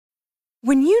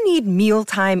When you need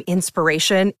mealtime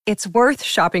inspiration, it's worth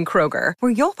shopping Kroger,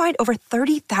 where you'll find over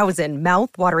 30,000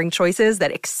 mouth-watering choices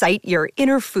that excite your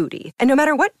inner foodie. And no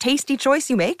matter what tasty choice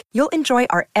you make, you'll enjoy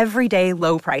our everyday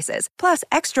low prices, plus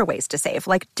extra ways to save,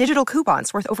 like digital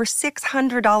coupons worth over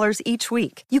 $600 each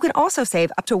week. You can also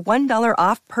save up to $1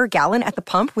 off per gallon at the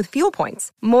pump with fuel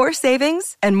points. More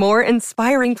savings and more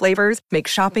inspiring flavors make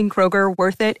shopping Kroger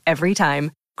worth it every time.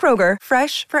 Kroger,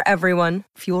 fresh for everyone.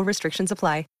 Fuel restrictions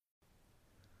apply.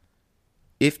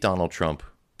 If Donald Trump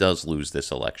does lose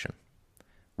this election,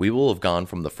 we will have gone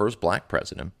from the first black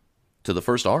president to the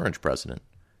first orange president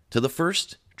to the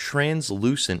first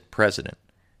translucent president.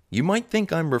 You might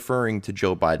think I'm referring to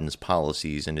Joe Biden's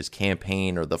policies and his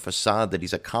campaign or the facade that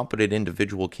he's a competent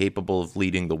individual capable of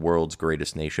leading the world's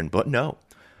greatest nation, but no.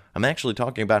 I'm actually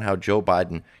talking about how Joe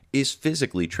Biden is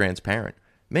physically transparent.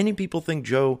 Many people think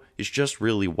Joe is just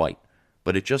really white,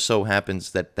 but it just so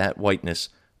happens that that whiteness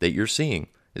that you're seeing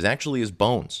is actually his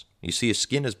bones. You see, his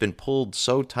skin has been pulled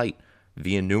so tight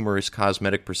via numerous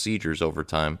cosmetic procedures over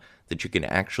time that you can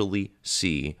actually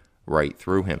see right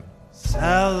through him.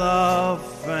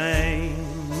 Cellophane,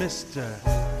 Mr.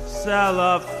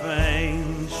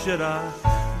 Cellophane, should I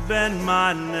bend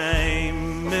my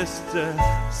name, Mr.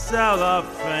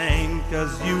 Cellophane,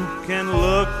 'cause you can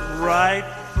look right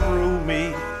through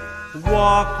me,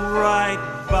 walk right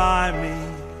by me,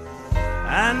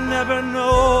 and never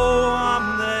know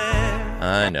I'm there.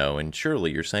 I know, and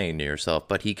surely you're saying to yourself,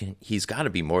 but he's got to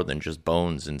be more than just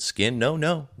bones and skin.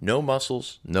 No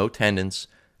muscles, no tendons,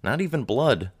 not even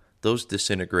blood. Those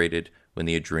disintegrated when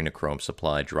the adrenochrome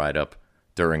supply dried up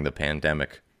during the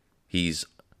pandemic. He's,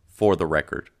 for the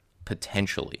record,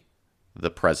 potentially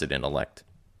the president-elect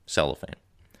Cellophane.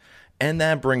 And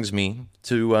that brings me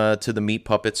to the Meat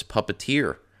Puppets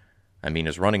puppeteer. I mean,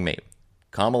 his running mate,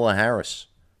 Kamala Harris,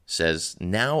 says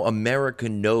now America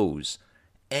knows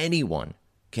anyone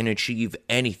can achieve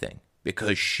anything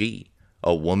because she,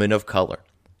 a woman of color,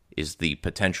 is the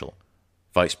potential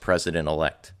vice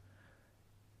president-elect.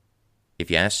 If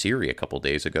you asked Siri a couple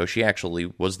days ago, she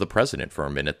actually was the president for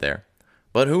a minute there.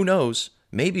 But who knows,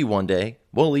 maybe one day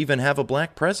we'll even have a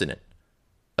black president.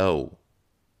 Oh,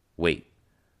 wait.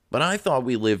 But I thought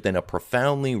we lived in a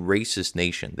profoundly racist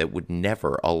nation that would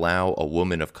never allow a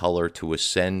woman of color to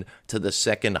ascend to the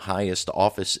second highest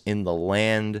office in the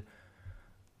land.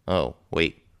 Oh,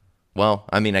 wait. Well,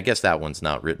 I mean, I guess that one's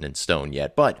not written in stone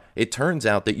yet, but it turns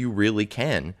out that you really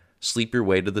can sleep your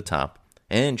way to the top,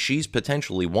 and she's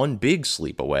potentially one big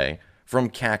sleep away from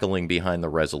cackling behind the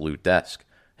resolute desk,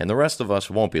 and the rest of us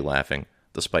won't be laughing,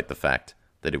 despite the fact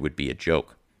that it would be a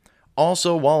joke.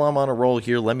 Also, while I'm on a roll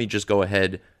here, let me just go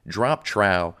ahead, drop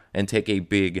trow, and take a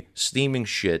big, steaming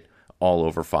shit all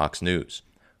over Fox News.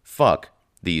 Fuck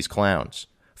these clowns.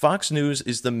 Fox News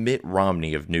is the Mitt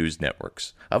Romney of news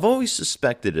networks. I've always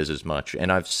suspected as much,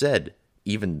 and I've said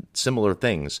even similar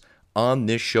things on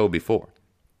this show before.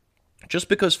 Just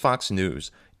because Fox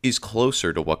News is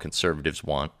closer to what conservatives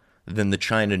want than the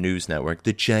China News Network,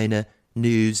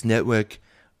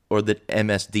 or the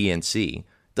MSDNC,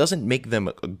 doesn't make them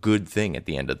a good thing at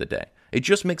the end of the day. It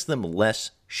just makes them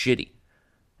less shitty.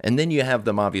 And then you have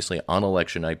them obviously on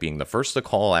election night being the first to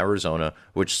call Arizona,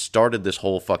 which started this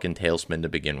whole fucking tailspin to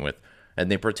begin with. And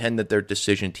they pretend that their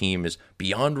decision team is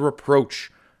beyond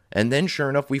reproach. And then sure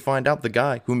enough, we find out the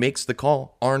guy who makes the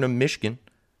call, Arnhem, Michigan,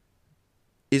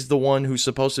 is the one who's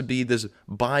supposed to be this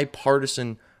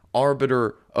bipartisan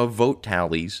arbiter of vote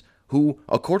tallies who,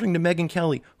 according to Megyn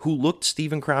Kelly, who looked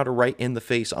Steven Crowder right in the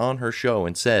face on her show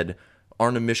and said,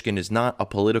 Arnhem, Michigan is not a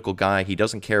political guy. He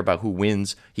doesn't care about who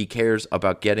wins. He cares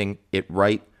about getting it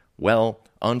right. Well,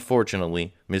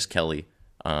 unfortunately, Miss Kelly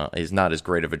is not as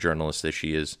great of a journalist as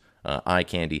she is eye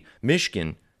candy.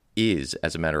 Michigan is,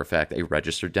 as a matter of fact, a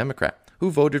registered Democrat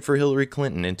who voted for Hillary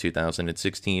Clinton in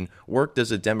 2016, worked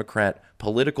as a Democrat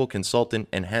political consultant,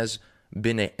 and has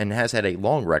had a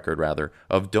long record,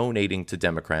 of donating to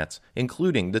Democrats,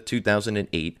 including the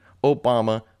 2008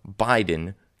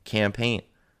 Obama-Biden campaign.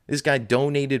 This guy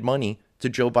donated money to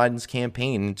Joe Biden's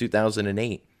campaign in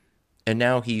 2008, and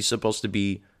now he's supposed to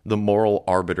be the moral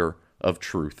arbiter of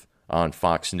truth on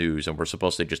Fox News, and we're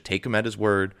supposed to just take him at his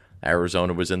word.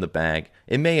 Arizona was in the bag.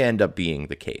 It may end up being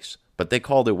the case, but they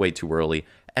called it way too early,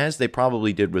 as they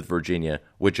probably did with Virginia,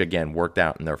 which again worked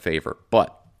out in their favor.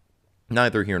 But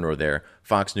neither here nor there.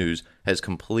 Fox News has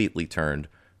completely turned.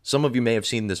 Some of you may have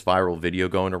seen this viral video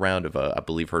going around of, I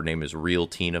believe her name is Real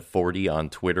Tina 40 on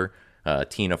Twitter.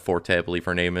 Tina Forte, I believe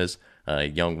her name is, a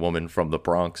young woman from the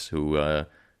Bronx who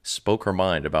spoke her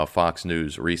mind about Fox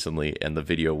News recently, and the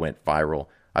video went viral.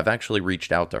 I've actually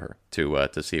reached out to her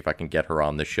to see if I can get her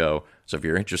on the show. So if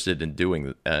you're interested in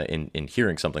doing in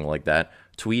hearing something like that,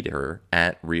 tweet her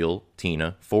at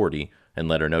RealTina40 and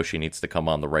let her know she needs to come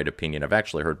on The Right Opinion. I've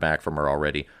actually heard back from her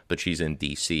already, but she's in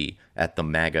D.C. at the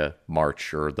MAGA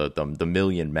March, or the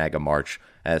Million MAGA March,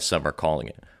 as some are calling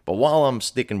it. But while I'm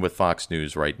sticking with Fox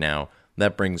News right now,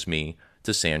 that brings me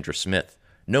to Sandra Smith.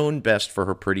 Known best for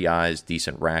her pretty eyes,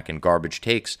 decent rack, and garbage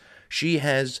takes, she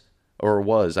has, or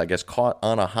was, I guess, caught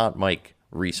on a hot mic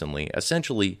recently,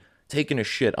 essentially taking a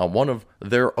shit on one of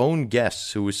their own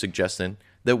guests who was suggesting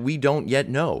that we don't yet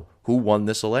know who won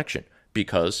this election,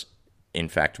 because, in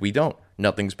fact, we don't.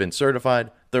 Nothing's been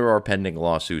certified. There are pending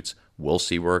lawsuits. We'll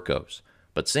see where it goes.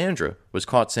 But Sandra was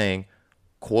caught saying,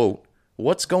 quote,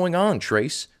 "What's going on,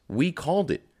 Trace? We called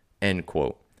it," end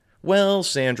quote. Well,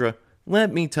 Sandra,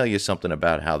 let me tell you something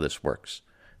about how this works.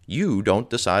 You don't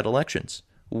decide elections.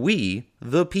 We,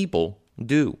 the people,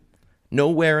 do.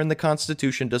 Nowhere in the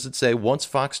Constitution does it say once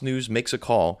Fox News makes a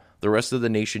call, the rest of the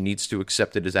nation needs to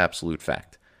accept it as absolute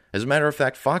fact. As a matter of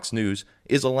fact, Fox News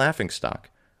is a laughingstock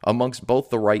amongst both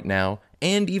the right now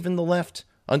and even the left,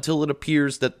 until it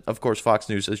appears that, of course, Fox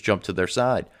News has jumped to their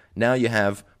side. Now you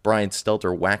have Brian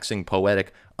Stelter waxing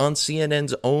poetic on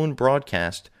CNN's own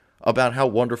broadcast about how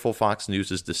wonderful Fox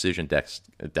News' decision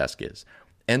desk is.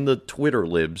 And the Twitter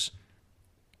libs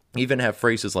even have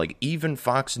phrases like "even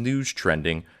Fox News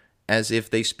trending," as if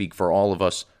they speak for all of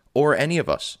us, or any of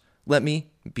us. Let me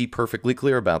be perfectly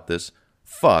clear about this.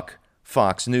 Fuck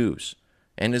Fox News.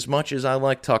 And as much as I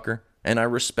like Tucker, and I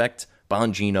respect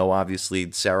Bongino,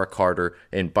 obviously, Sarah Carter,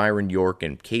 and Byron York,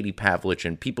 and Katie Pavlich,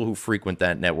 and people who frequent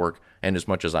that network, and as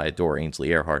much as I adore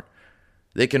Ainsley Earhart,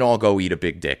 they can all go eat a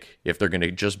big dick if they're going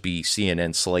to just be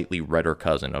CNN's slightly redder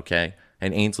cousin, okay?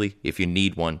 And Ainsley, if you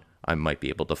need one, I might be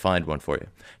able to find one for you.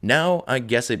 Now, I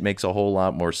guess it makes a whole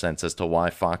lot more sense as to why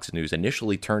Fox News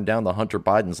initially turned down the Hunter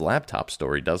Biden's laptop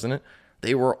story, doesn't it?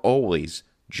 They were always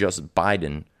just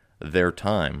Biden their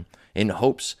time in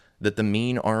hopes that the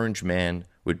mean orange man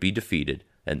would be defeated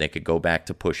and they could go back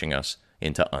to pushing us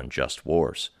into unjust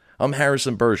wars. I'm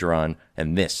Harrison Bergeron,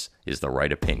 and this is The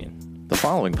Right Opinion. The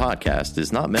following podcast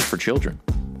is not meant for children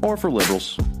or for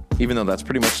liberals, even though that's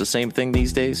pretty much the same thing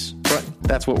these days, but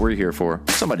that's what we're here for.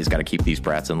 Somebody's got to keep these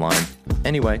brats in line.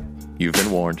 Anyway, you've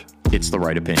been warned. It's The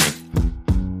Right Opinion.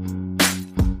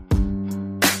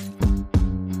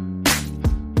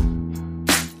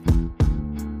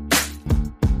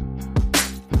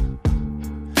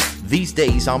 These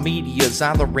days, our media's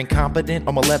either incompetent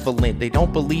or malevolent. They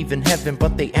don't believe in heaven,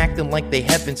 but they acting like they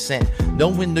heaven sent.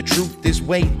 Knowing the truth is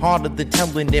way harder than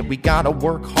telling it. We gotta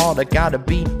work harder, gotta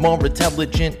be more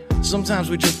intelligent. Sometimes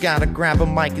we just gotta grab a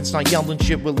mic and start yelling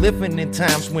shit. We're living in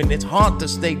times when it's hard to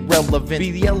stay relevant.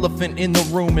 Be the elephant in the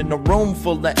room, in a room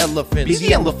full of elephants. Be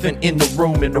the elephant in the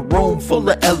room, in a room full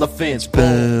of elephants.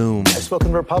 Boom. I've spoken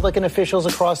to Republican officials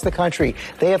across the country.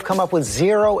 They have come up with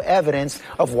zero evidence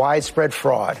of widespread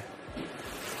fraud.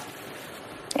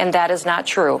 And that is not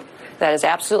true. That is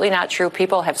absolutely not true.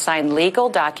 People have signed legal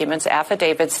documents,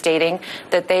 affidavits stating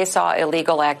that they saw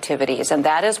illegal activities. And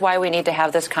that is why we need to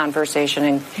have this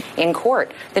conversation in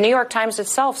court. The New York Times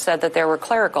itself said that there were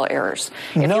clerical errors.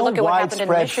 If you look at what happened in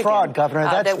Michigan, fraud, Governor,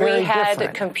 that's that we had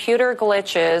different. computer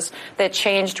glitches that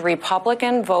changed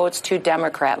Republican votes to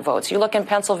Democrat votes. You look in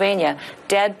Pennsylvania,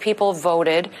 dead people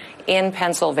voted in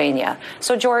Pennsylvania.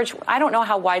 So, George, I don't know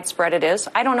how widespread it is.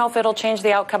 I don't know if it'll change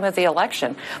the outcome of the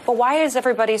election. But why is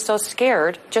everybody so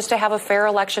scared just to have a fair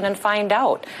election and find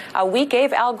out? We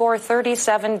gave Al Gore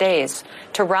 37 days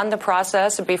to run the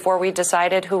process before we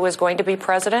decided who was going to be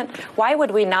president. Why would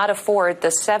we not afford the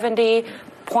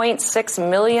 70.6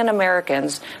 million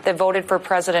Americans that voted for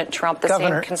President Trump the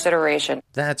same consideration?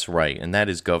 That's right, and that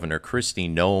is Governor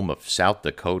Kristi Noem of South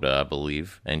Dakota, I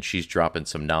believe, and she's dropping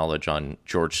some knowledge on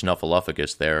George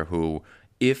Snuffleupagus there, who,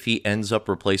 if he ends up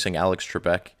replacing Alex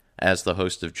Trebek as the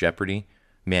host of Jeopardy,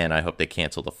 man, I hope they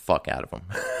cancel the fuck out of him.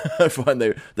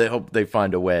 They hope they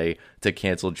find a way to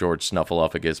cancel George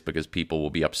Snuffleupagus because people will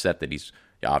be upset that he's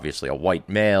obviously a white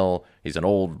male, he's an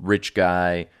old rich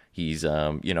guy. He's,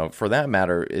 for that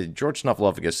matter, George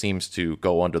Snuffleupagus seems to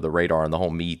go under the radar on the whole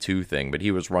Me Too thing, but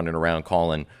he was running around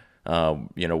calling,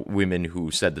 women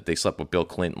who said that they slept with Bill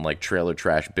Clinton like trailer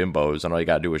trash bimbos, and all you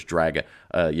got to do is drag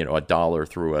a dollar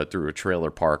through a trailer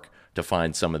park to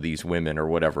find some of these women or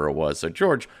whatever it was. So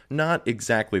George, not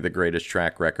exactly the greatest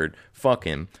track record. Fuck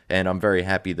him. And I'm very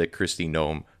happy that Kristi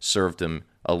Noem served him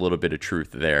a little bit of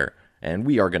truth there. And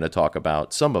we are going to talk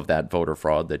about some of that voter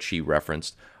fraud that she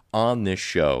referenced on this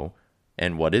show.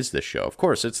 And what is this show? Of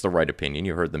course, it's The Right Opinion.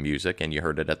 You heard the music and you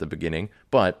heard it at the beginning,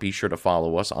 but be sure to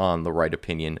follow us on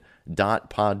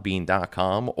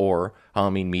hameenmediagroup.podbean.com or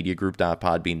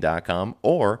hameenmediagroup.podbean.com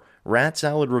or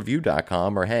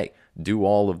ratsaladreview.com, or hey, do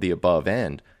all of the above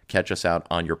and catch us out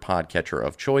on your podcatcher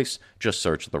of choice. Just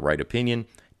search The Right Opinion.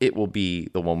 It will be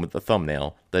the one with the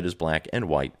thumbnail that is black and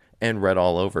white and red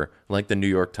all over, like the New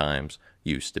York Times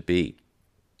used to be.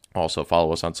 Also,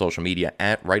 follow us on social media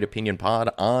at Right Opinion Pod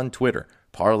on Twitter,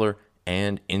 Parler,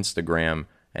 and Instagram.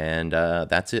 And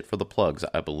that's it for the plugs,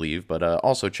 I believe. But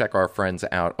also check our friends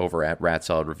out over at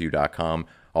ratsaladreview.com.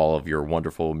 All of your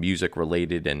wonderful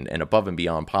music-related and above and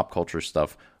beyond pop culture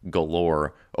stuff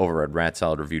galore over at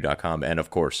ratsaladreview.com. And, of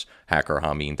course,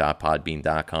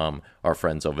 hackerhameen.podbean.com. Our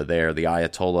friends over there, the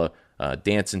Ayatollah,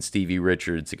 Dancing Stevie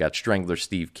Richards, you got Strangler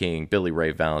Steve King, Billy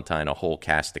Ray Valentine, a whole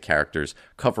cast of characters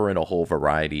covering a whole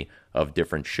variety of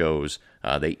different shows.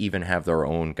 They even have their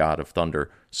own God of Thunder,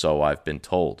 so I've been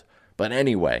told. But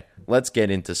anyway, let's get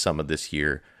into some of this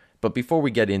here. But before we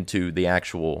get into the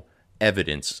actual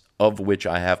evidence, of which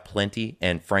I have plenty,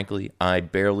 and frankly, I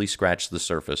barely scratched the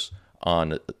surface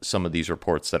on some of these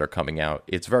reports that are coming out.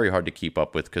 It's very hard to keep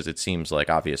up with because it seems like,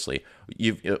 obviously,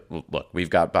 look,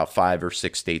 we've got about 5 or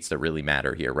 6 states that really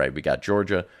matter here, right? We got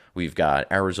Georgia, we've got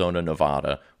Arizona,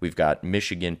 Nevada, we've got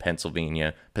Michigan,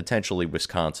 Pennsylvania, potentially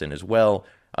Wisconsin as well.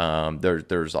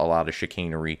 There's a lot of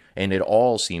chicanery, and it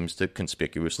all seems to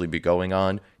conspicuously be going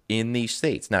on in these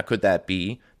states. Now, could that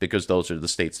be because those are the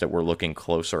states that we're looking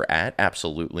closer at?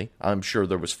 Absolutely. I'm sure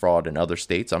there was fraud in other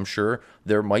states. I'm sure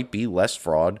there might be less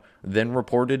fraud than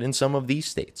reported in some of these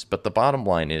states. But the bottom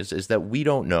line is that we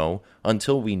don't know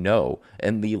until we know,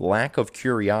 and the lack of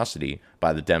curiosity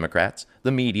by the Democrats,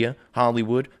 the media,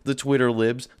 Hollywood, the Twitter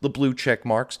libs, the blue check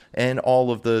marks, and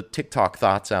all of the TikTok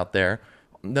thoughts out there,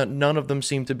 none of them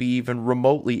seem to be even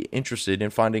remotely interested in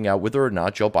finding out whether or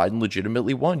not Joe Biden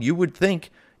legitimately won. You would think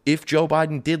if Joe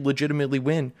Biden did legitimately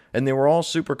win, and they were all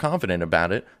super confident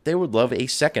about it, they would love a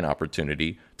second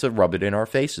opportunity to rub it in our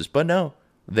faces. But no,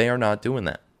 they are not doing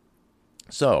that.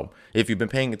 So, if you've been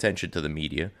paying attention to the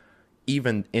media,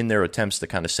 even in their attempts to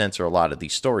kind of censor a lot of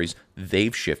these stories,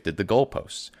 they've shifted the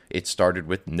goalposts. It started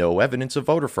with no evidence of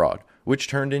voter fraud, which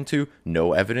turned into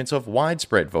no evidence of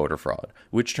widespread voter fraud,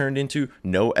 which turned into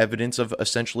no evidence of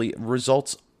essentially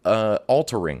results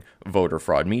altering voter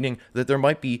fraud, meaning that there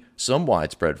might be some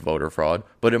widespread voter fraud,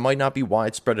 but it might not be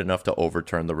widespread enough to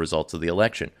overturn the results of the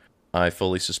election. I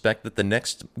fully suspect that the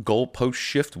next goalpost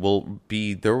shift will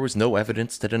be there was no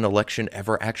evidence that an election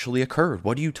ever actually occurred.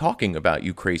 What are you talking about,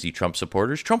 you crazy Trump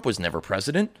supporters? Trump was never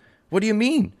president. What do you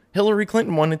mean? Hillary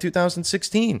Clinton won in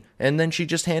 2016, and then she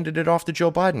just handed it off to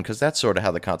Joe Biden, because that's sort of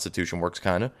how the Constitution works,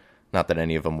 kind of. Not that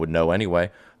any of them would know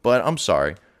anyway, but I'm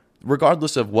sorry.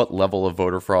 Regardless of what level of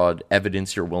voter fraud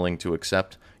evidence you're willing to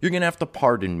accept, you're going to have to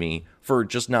pardon me for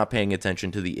just not paying attention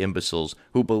to the imbeciles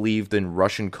who believed in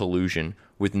Russian collusion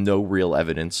with no real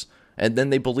evidence, and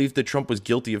then they believed that Trump was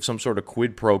guilty of some sort of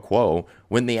quid pro quo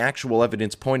when the actual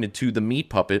evidence pointed to the meat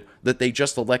puppet that they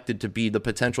just elected to be the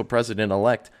potential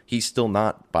president-elect. He's still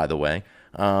not, by the way.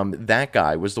 That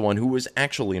guy was the one who was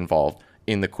actually involved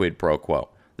in the quid pro quo.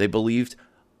 They believed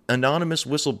anonymous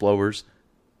whistleblowers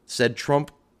said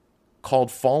Trump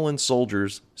called fallen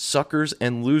soldiers suckers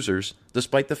and losers,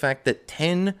 despite the fact that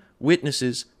 10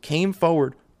 witnesses came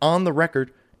forward on the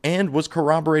record and was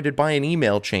corroborated by an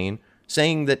email chain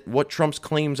saying that what Trump's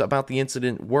claims about the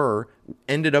incident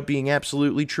ended up being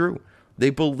absolutely true. They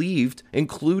believed,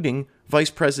 including Vice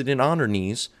President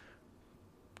Honornees,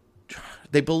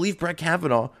 they believed Brett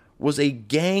Kavanaugh was a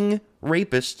gang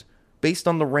rapist based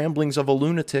on the ramblings of a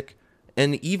lunatic,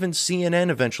 and even CNN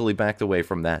eventually backed away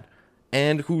from that.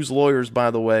 And whose lawyer,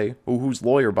 by the way,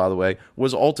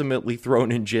 was ultimately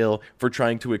thrown in jail for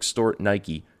trying to extort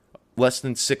Nike less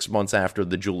than 6 months after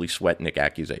the Julie Swetnick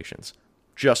accusations.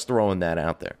 Just throwing that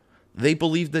out there. They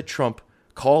believe that Trump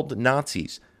called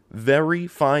Nazis very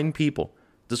fine people,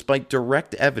 despite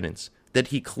direct evidence that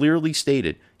he clearly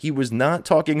stated he was not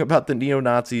talking about the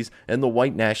neo-Nazis and the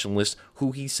white nationalists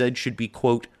who he said should be,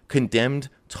 quote, condemned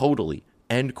totally,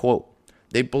 end quote.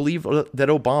 They believe that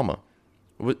Obama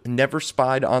never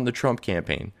spied on the Trump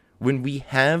campaign when we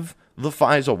have the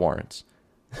FISA warrants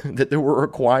that they were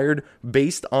acquired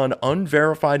based on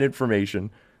unverified information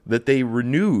that they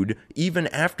renewed even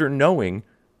after knowing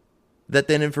that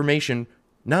information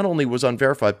not only was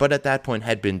unverified, but at that point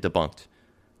had been debunked.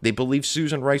 They believe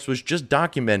Susan Rice was just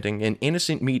documenting an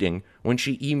innocent meeting when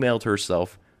she emailed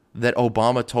herself that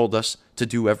Obama told us to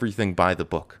do everything by the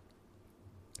book.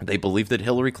 They believe that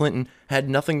Hillary Clinton had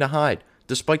nothing to hide,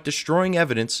 despite destroying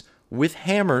evidence with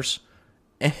hammers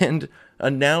and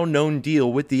a now known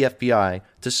deal with the FBI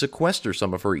to sequester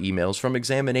some of her emails from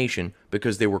examination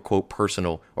because they were, quote,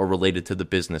 personal or related to the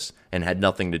business and had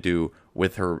nothing to do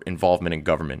with her involvement in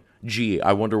government. Gee,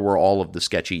 I wonder where all of the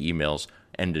sketchy emails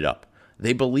ended up.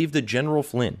 They believe that General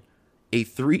Flynn, a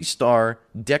 3-star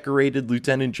decorated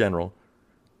lieutenant general,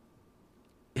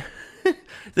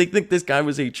 they think this guy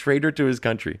was a traitor to his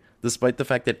country, despite the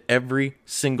fact that every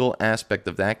single aspect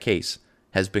of that case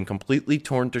has been completely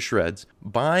torn to shreds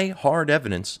by hard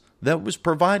evidence that was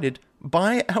provided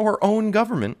by our own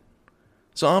government.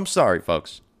 So I'm sorry,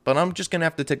 folks, but I'm just going to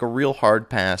have to take a real hard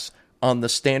pass on the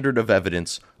standard of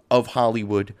evidence of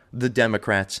Hollywood, the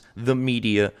Democrats, the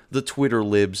media, the Twitter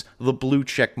libs, the blue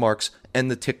check marks,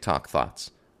 and the TikTok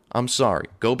thoughts. I'm sorry.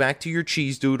 Go back to your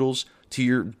cheese doodles, to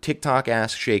your TikTok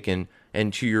ass shaking,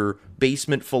 and to your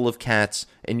basement full of cats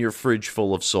and your fridge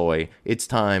full of soy. It's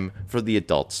time for the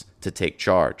adults to take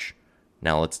charge.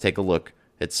 Now let's take a look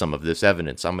at some of this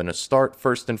evidence. I'm going to start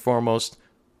first and foremost,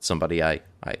 somebody I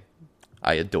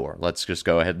adore. Let's just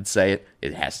go ahead and say it.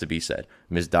 It has to be said.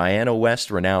 Ms. Diana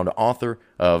West, renowned author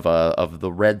of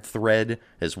The Red Thread,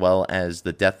 as well as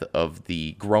The Death of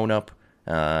the Grown-Up,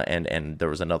 and there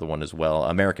was another one as well.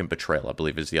 American Betrayal, I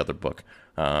believe, is the other book.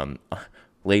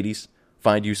 Ladies,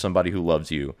 find you somebody who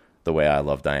loves you the way I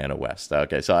love Diana West.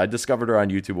 Okay, so I discovered her on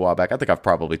YouTube a while back. I think I've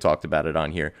probably talked about it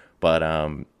on here. But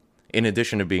in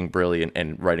addition to being brilliant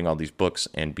and writing all these books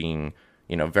and being,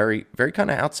 very, very kind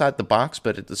of outside the box,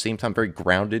 but at the same time very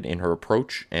grounded in her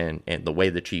approach and the way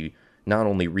that she not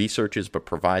only researches but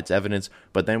provides evidence.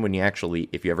 But then when you actually,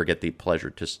 if you ever get the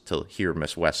pleasure to hear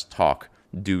Miss West talk,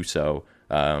 do so.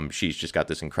 She's just got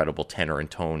this incredible tenor and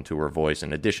tone to her voice.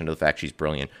 In addition to the fact she's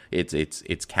brilliant,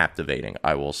 it's captivating,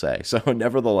 I will say. So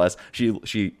nevertheless,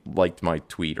 she liked my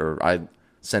tweet, or I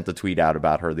sent a tweet out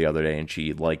about her the other day, and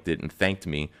she liked it and thanked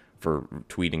me for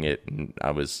tweeting it, and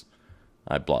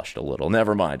I blushed a little.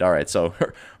 Never mind. All right, so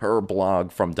her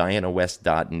blog from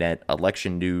dianawest.net,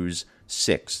 Election News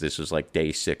 6. This was like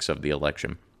day 6 of the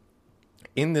election.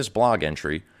 In this blog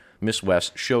entry, Miss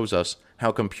West shows us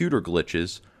how computer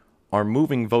glitches are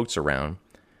moving votes around,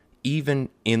 even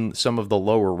in some of the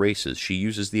lower races. She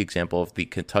uses the example of the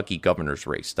Kentucky governor's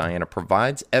race. Diana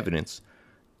provides evidence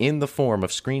in the form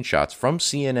of screenshots from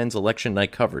CNN's election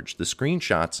night coverage. The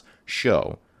screenshots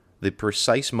show the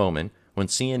precise moment when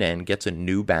CNN gets a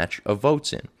new batch of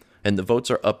votes in, and the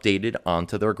votes are updated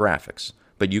onto their graphics.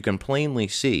 But you can plainly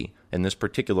see in this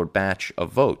particular batch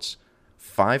of votes,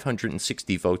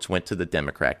 560 votes went to the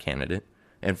Democrat candidate,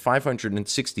 and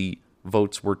 560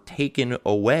 votes were taken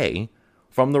away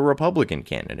from the Republican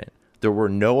candidate. There were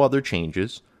no other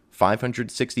changes.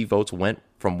 560 votes went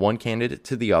from one candidate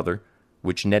to the other,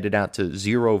 which netted out to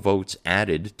 0 votes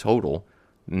added total.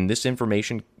 And this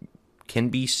information can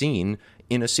be seen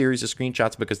in a series of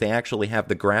screenshots because they actually have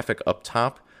the graphic up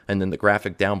top and then the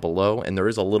graphic down below, and there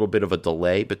is a little bit of a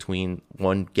delay between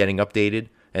one getting updated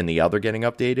and the other getting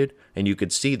updated, and you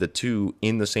could see the two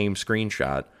in the same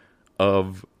screenshot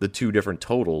of the two different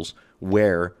totals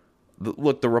where,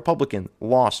 look, the Republican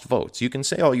lost votes. You can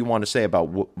say all you want to say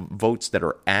about votes that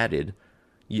are added.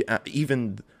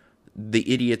 Even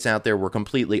the idiots out there were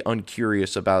completely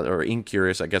incurious about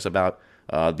the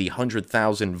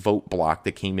 100,000 vote block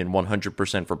that came in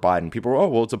 100% for Biden. People were, oh,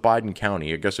 well, it's a Biden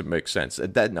county. I guess it makes sense.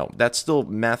 That's still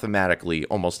mathematically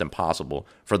almost impossible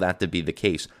for that to be the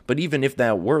case. But even if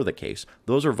that were the case,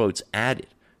 those are votes added.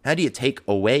 How do you take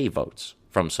away votes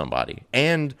from somebody?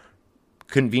 And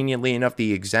conveniently enough,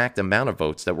 the exact amount of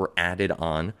votes that were added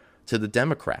on to the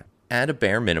Democrat. At a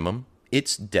bare minimum,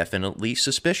 it's definitely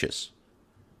suspicious.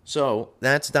 So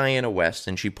that's Diana West,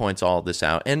 and she points all this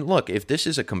out. And look, if this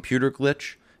is a computer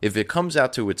glitch, if it comes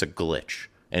out to it's a glitch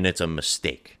and it's a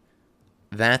mistake,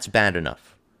 that's bad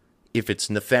enough. If it's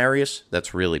nefarious,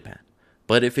 that's really bad.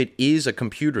 But if it is a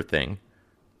computer thing,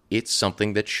 it's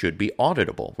something that should be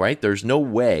auditable, right? There's no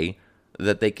way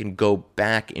that they can go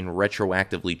back and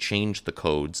retroactively change the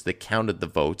codes that counted the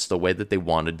votes the way that they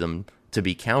wanted them to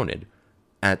be counted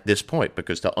at this point,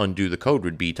 because to undo the code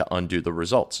would be to undo the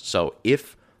results. So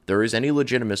if there is any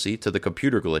legitimacy to the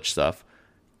computer glitch stuff,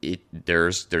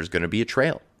 there's going to be a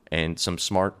trail. And some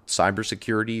smart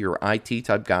cybersecurity or IT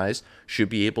type guys should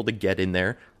be able to get in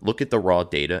there, look at the raw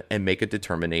data, and make a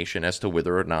determination as to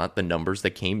whether or not the numbers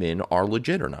that came in are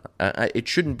legit or not. It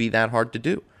shouldn't be that hard to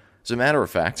do. As a matter of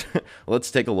fact,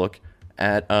 let's take a look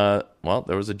at, there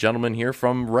was a gentleman here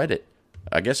from Reddit.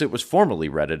 I guess it was formerly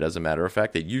Reddit, as a matter of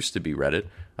fact. It used to be Reddit.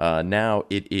 Now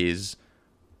it is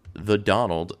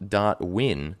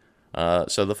thedonald.win.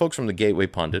 So the folks from the Gateway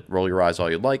Pundit, roll your eyes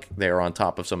all you'd like. They are on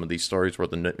top of some of these stories where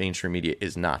the mainstream media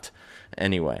is not.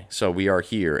 Anyway, so we are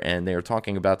here, and they are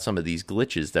talking about some of these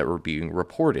glitches that were being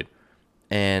reported.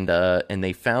 And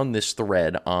they found this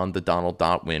thread on the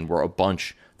Donald.win where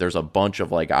there's a bunch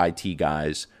of like IT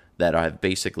guys that have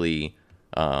basically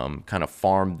kind of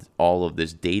farmed all of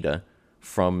this data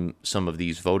from some of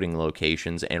these voting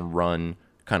locations and run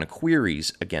kind of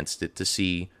queries against it to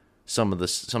see some of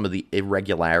the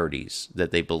irregularities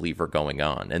that they believe are going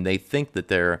on. And they think that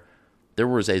there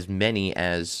was as many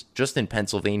as, just in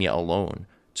Pennsylvania alone,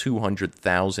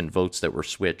 200,000 votes that were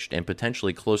switched and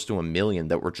potentially close to 1 million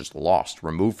that were just lost,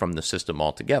 removed from the system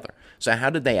altogether. So how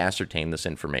did they ascertain this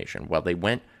information? Well, they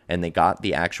went and they got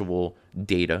the actual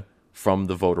data from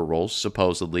the voter rolls,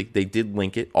 supposedly. They did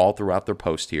link it all throughout their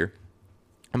post here.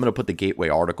 I'm going to put the Gateway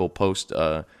article post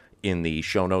in the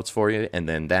show notes for you, and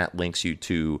then that links you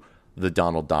to the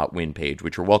Donald.win page,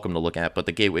 which you're welcome to look at. But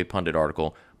the Gateway Pundit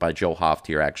article by Joe Hoft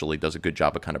here actually does a good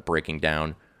job of kind of breaking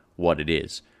down what it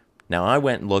is. Now, I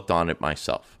went and looked on it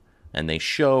myself, and they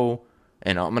show,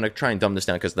 and I'm going to try and dumb this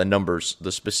down because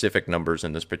the specific numbers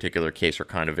in this particular case are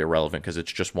kind of irrelevant because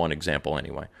it's just one example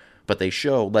anyway. But they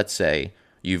show, let's say,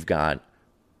 you've got,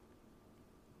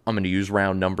 I'm going to use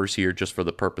round numbers here just for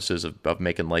the purposes of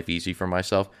making life easy for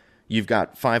myself. You've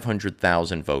got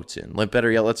 500,000 votes in.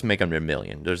 Better yet, let's make them 1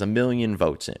 million. There's 1 million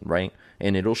votes in, right?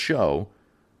 And it'll show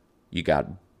you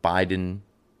got Biden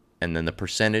and then the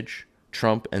percentage,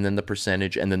 Trump and then the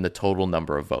percentage, and then the total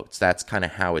number of votes. That's kind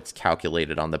of how it's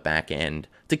calculated on the back end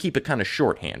to keep it kind of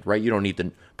shorthand, right? You don't need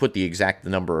to put the exact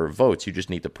number of votes. You just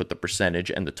need to put the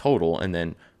percentage and the total, and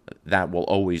then that will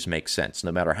always make sense.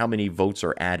 No matter how many votes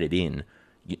are added in,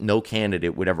 no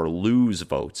candidate would ever lose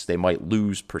votes. They might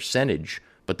lose percentage,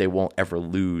 but they won't ever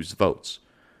lose votes.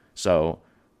 So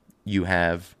you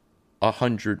have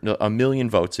 1 million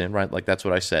votes in, right? Like that's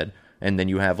what I said. And then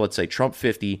you have, let's say, Trump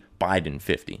 50, Biden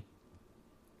 50.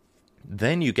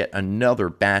 Then you get another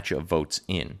batch of votes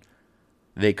in.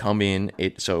 They come in,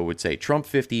 so it would say Trump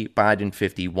 50, Biden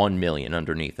 50, 1 million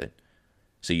underneath it.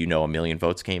 So you know 1 million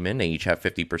votes came in, they each have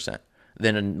 50%.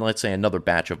 Then let's say another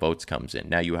batch of votes comes in.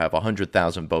 Now you have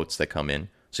 100,000 votes that come in,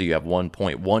 so you have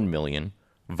 1.1 million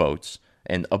votes,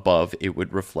 and above it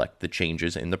would reflect the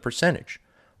changes in the percentage.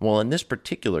 Well, in this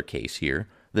particular case here,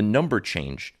 the number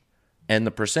changed and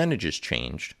the percentages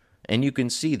changed, and you can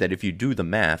see that if you do the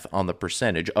math on the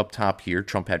percentage, up top here,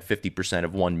 Trump had 50%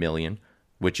 of 1 million,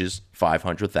 which is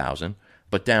 500,000,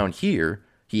 but down here,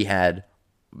 he had,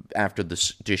 after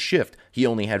this shift, he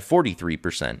only had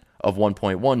 43% of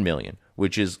 1.1 million,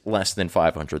 which is less than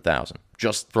 500,000.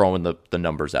 Just throwing the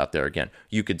numbers out there again.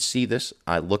 You could see this.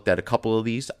 I looked at a couple of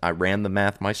these. I ran the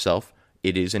math myself.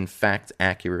 It is in fact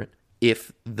accurate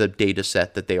if the data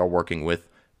set that they are working with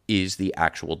is the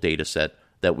actual data set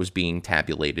that was being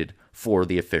tabulated for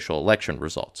the official election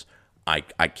results. I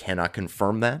cannot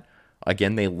confirm that.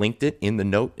 Again, they linked it in the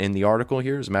note in the article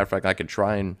here. As a matter of fact, I could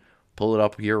try and pull it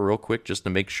up here real quick just to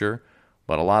make sure.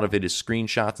 But a lot of it is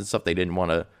screenshots and stuff. They didn't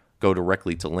want to go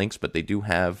directly to links, but they do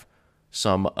have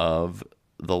some of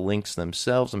the links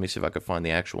themselves. Let me see if I can find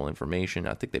the actual information.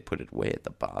 I think they put it way at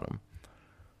the bottom.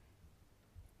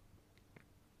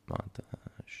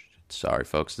 Sorry,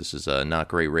 folks. This is not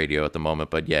great radio at the moment,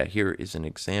 but yeah, here is an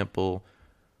example.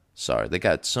 Sorry, they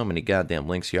got so many goddamn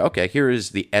links here. Okay, here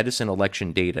is the Edison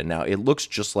election data. Now, it looks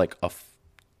just like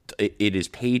it is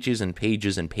pages and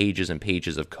pages and pages and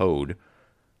pages of code,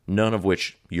 none of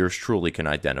which yours truly can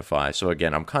identify. So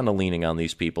again, I'm kind of leaning on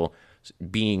these people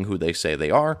being who they say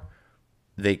they are.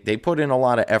 They put in a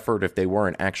lot of effort if they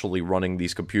weren't actually running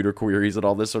these computer queries and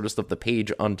all this sort of stuff. The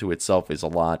page unto itself is a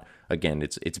lot. Again,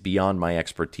 it's beyond my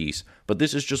expertise. But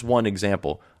this is just one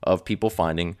example of people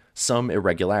finding some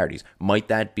irregularities. Might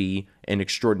that be an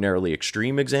extraordinarily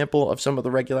extreme example of some of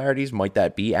the irregularities? Might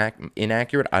that be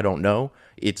inaccurate? I don't know.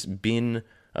 It's been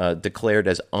declared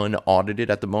as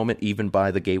unaudited at the moment, even by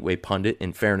the Gateway Pundit.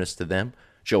 In fairness to them,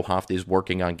 Joe Hoft is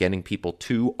working on getting people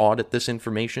to audit this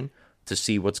information to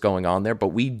see what's going on there. But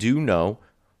we do know,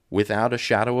 without a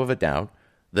shadow of a doubt,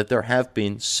 that there have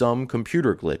been some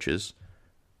computer glitches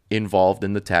involved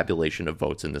in the tabulation of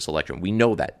votes in this election. We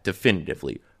know that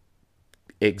definitively.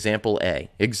 Example A,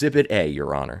 Exhibit A,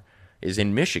 Your Honor, is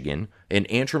in Michigan, in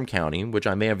Antrim County, which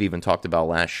I may have even talked about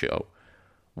last show.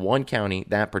 One county,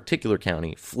 that particular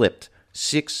county, flipped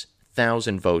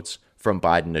 6,000 votes from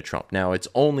Biden to Trump. Now, it's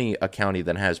only a county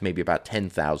that has maybe about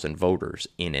 10,000 voters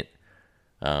in it.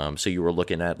 So you were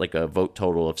looking at like a vote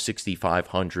total of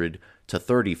 6,500 to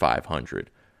 3,500.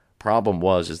 Problem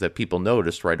is that people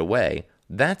noticed right away,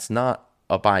 that's not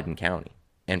a Biden county.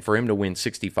 And for him to win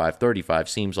 65-35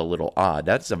 seems a little odd.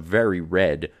 That's a very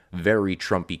red, very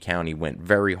Trumpy county. Went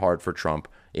very hard for Trump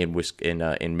in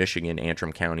Michigan,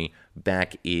 Antrim County,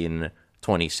 back in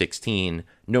 2016.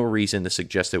 No reason to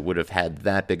suggest it would have had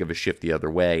that big of a shift the other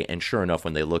way. And sure enough,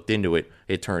 when they looked into it,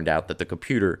 it turned out that the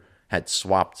computer had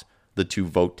swapped the two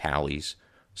vote tallies.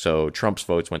 So Trump's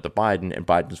votes went to Biden and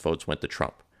Biden's votes went to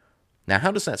Trump. Now,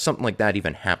 how does something like that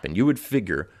even happen? You would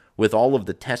figure with all of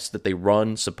the tests that they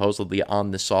run supposedly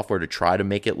on this software to try to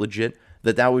make it legit,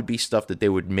 that would be stuff that they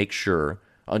would make sure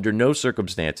under no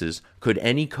circumstances could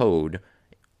any code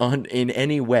in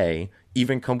any way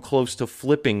even come close to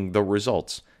flipping the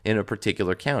results in a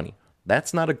particular county.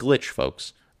 That's not a glitch,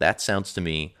 folks. That sounds to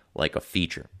me like a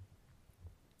feature.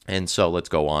 And so let's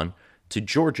go on to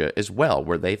Georgia as well,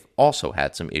 where they've also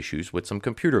had some issues with some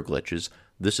computer glitches.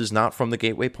 This is not from the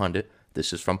Gateway Pundit.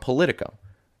 This is from Politico.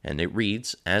 And it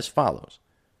reads as follows.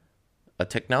 A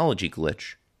technology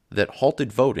glitch that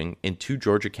halted voting in 2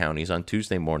 Georgia counties on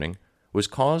Tuesday morning was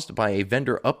caused by a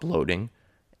vendor uploading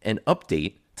an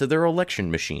update to their election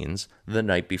machines the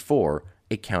night before,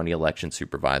 a county election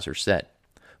supervisor said.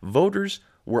 Voters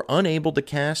were unable to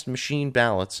cast machine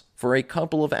ballots for a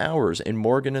couple of hours in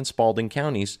Morgan and Spalding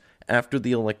counties after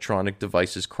the electronic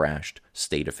devices crashed,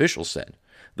 state officials said.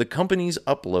 The companies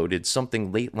uploaded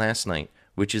something late last night,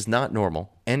 which is not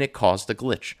normal, and it caused a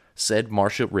glitch, said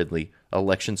Marcia Ridley,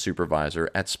 election supervisor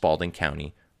at Spalding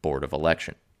County Board of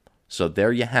Election. So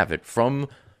there you have it, from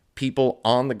people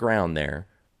on the ground there,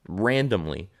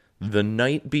 randomly, the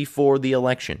night before the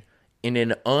election, in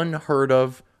an unheard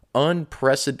of,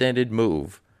 unprecedented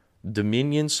move,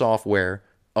 Dominion Software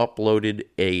uploaded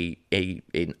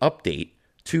an update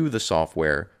to the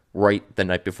software right the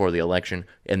night before the election,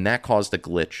 and that caused a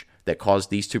glitch that caused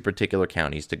these 2 particular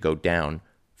counties to go down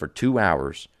for 2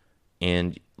 hours.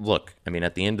 And look, I mean,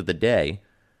 at the end of the day,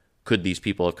 could these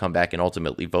people have come back and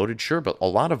ultimately voted? Sure, but a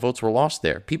lot of votes were lost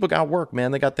there. People got work,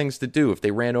 man. They got things to do. If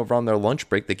they ran over on their lunch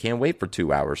break, they can't wait for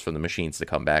 2 hours for the machines to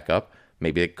come back up.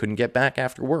 Maybe they couldn't get back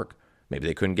after work. Maybe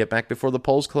they couldn't get back before the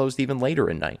polls closed even later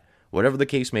at night. Whatever the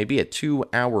case may be, a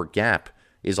 2-hour gap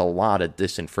is a lot of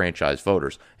disenfranchised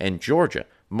voters. And Georgia,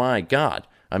 my God,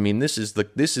 I mean, this is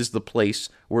the place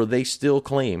where they still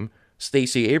claim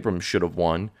Stacey Abrams should have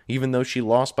won, even though she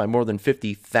lost by more than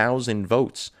 50,000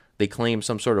 votes. They claim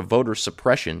some sort of voter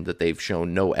suppression that they've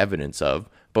shown no evidence of.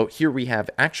 But here we have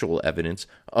actual evidence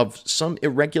of some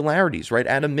irregularities, right?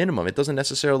 At a minimum, it doesn't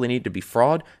necessarily need to be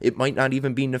fraud. It might not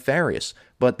even be nefarious.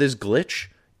 But this glitch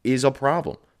is a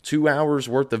problem. 2 hours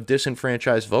worth of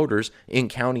disenfranchised voters in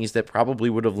counties that probably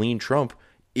would have leaned Trump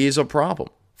is a problem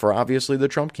for obviously the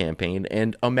Trump campaign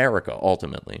and America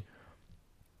ultimately.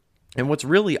 And what's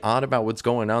really odd about what's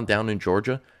going on down in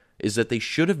Georgia is that they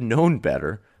should have known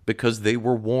better because they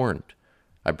were warned.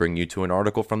 I bring you to an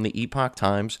article from the Epoch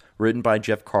Times written by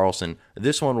Jeff Carlson.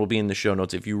 This one will be in the show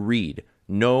notes. If you read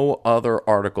no other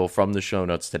article from the show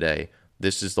notes today,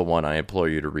 this is the one I implore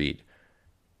you to read.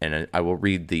 And I will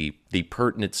read the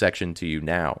pertinent section to you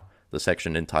now, the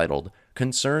section entitled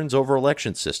Concerns Over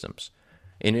Election Systems.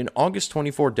 In an August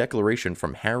 24 declaration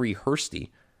from Harry Hursty,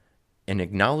 an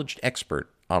acknowledged expert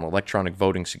on electronic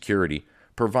voting security,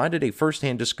 provided a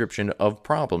first-hand description of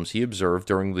problems he observed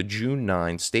during the June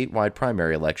 9 statewide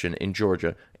primary election in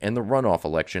Georgia and the runoff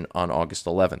election on August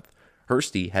 11th.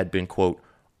 Hursty had been, quote,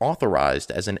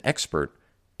 authorized as an expert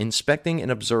inspecting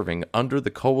and observing under the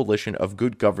Coalition of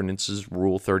Good Governance's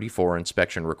Rule 34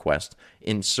 inspection request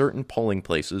in certain polling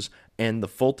places and the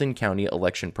Fulton County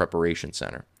Election Preparation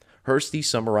Center. Hursty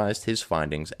summarized his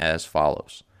findings as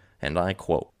follows, and I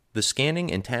quote, the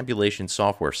scanning and tabulation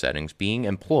software settings being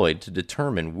employed to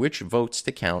determine which votes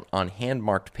to count on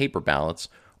hand-marked paper ballots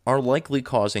are likely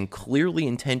causing clearly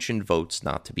intentioned votes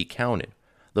not to be counted.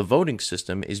 The voting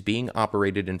system is being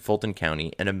operated in Fulton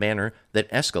County in a manner that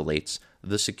escalates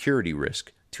the security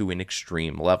risk to an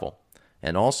extreme level.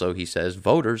 And also, he says,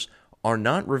 voters are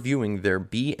not reviewing their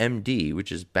BMD,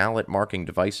 which is ballot marking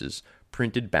devices,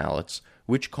 printed ballots,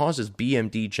 which causes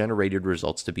BMD-generated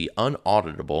results to be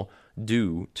unauditable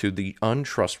due to the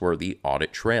untrustworthy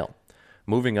audit trail.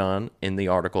 Moving on in the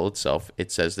article itself,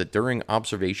 it says that during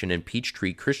observation in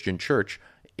Peachtree Christian Church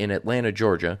in Atlanta,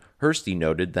 Georgia, Hursty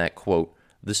noted that, quote,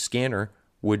 the scanner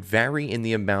would vary in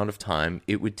the amount of time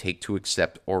it would take to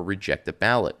accept or reject a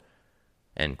ballot,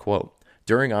 end quote.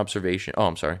 During observation,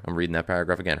 I'm reading that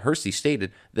paragraph again. Hursty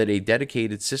stated that a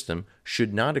dedicated system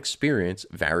should not experience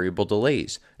variable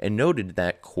delays and noted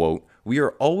that, quote, we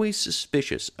are always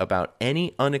suspicious about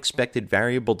any unexpected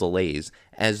variable delays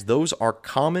as those are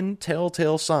common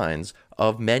telltale signs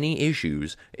of many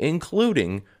issues,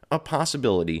 including a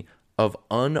possibility of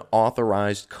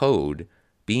unauthorized code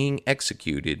being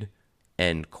executed,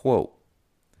 end quote.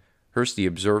 Hursty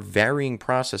observed varying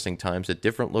processing times at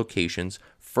different locations,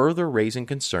 further raising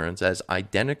concerns as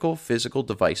identical physical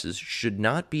devices should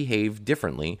not behave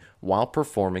differently while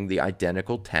performing the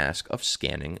identical task of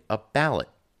scanning a ballot,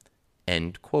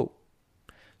 end quote.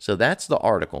 So that's the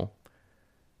article.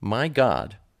 My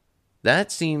God,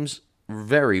 that seems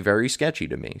very, very sketchy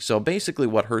to me. So basically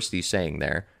what Hursty's saying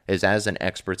there is, as an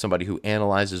expert, somebody who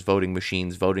analyzes voting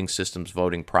machines, voting systems,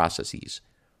 voting processes,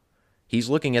 he's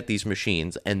looking at these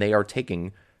machines and they are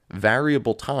taking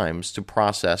variable times to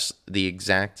process the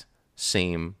exact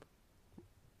same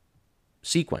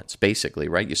sequence, basically,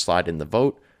 right? You slide in the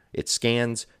vote, it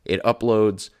scans, it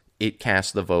uploads, it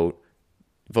casts the vote,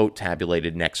 vote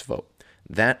tabulated, next vote.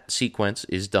 That sequence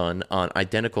is done on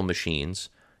identical machines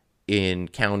in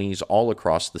counties all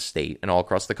across the state and all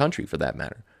across the country, for that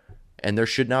matter. And there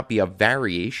should not be a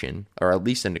variation, or at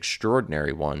least an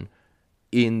extraordinary one,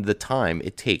 in the time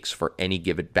it takes for any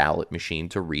given ballot machine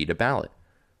to read a ballot.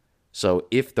 So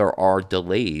if there are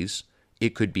delays,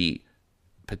 it could be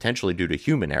potentially due to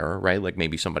human error, right? Like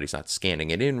maybe somebody's not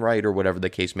scanning it in right, or whatever the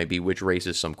case may be, which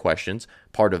raises some questions,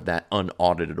 part of that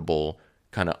unauditable,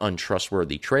 kind of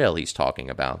untrustworthy trail he's talking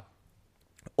about.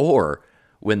 Or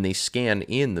when they scan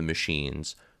in the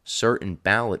machines, certain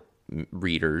ballot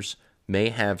readers may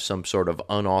have some sort of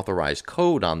unauthorized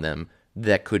code on them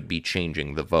that could be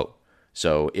changing the vote.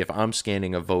 So if I'm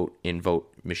scanning a vote in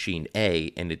vote machine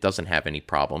A and it doesn't have any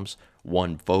problems,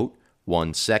 1 vote,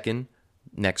 1 second,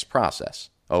 next process.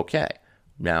 Okay,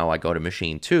 now I go to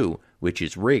machine 2, which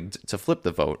is rigged to flip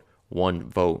the vote. 1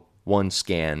 vote, 1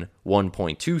 scan,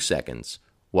 1.2 seconds.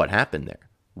 What happened there?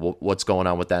 What's going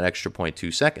on with that extra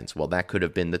 0.2 seconds? Well, that could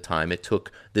have been the time it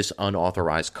took this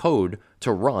unauthorized code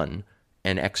to run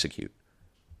and execute.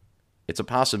 It's a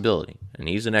possibility, and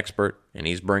he's an expert, and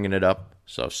he's bringing it up,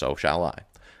 so shall I.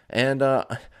 And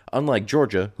unlike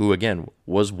Georgia, who, again,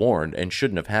 was warned and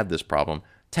shouldn't have had this problem,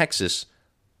 Texas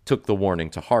took the warning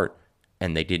to heart,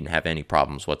 and they didn't have any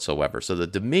problems whatsoever. So the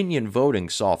Dominion voting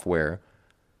software,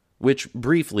 which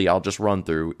briefly I'll just run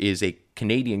through, is a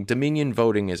Canadian. Dominion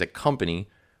Voting is a company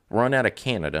run out of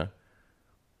Canada,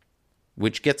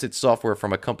 which gets its software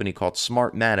from a company called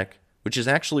Smartmatic, which is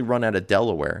actually run out of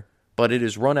Delaware, but it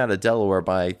is run out of Delaware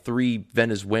by 3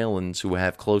 Venezuelans who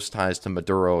have close ties to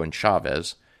Maduro and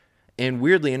Chavez. And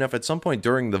weirdly enough, at some point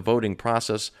during the voting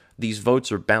process, these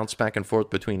votes are bounced back and forth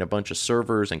between a bunch of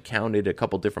servers and counted a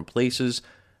couple different places,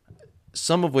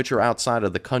 some of which are outside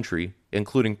of the country,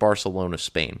 including Barcelona,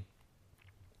 Spain.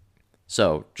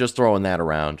 So, just throwing that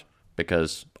around,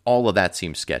 because all of that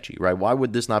seems sketchy, right? Why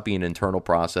would this not be an internal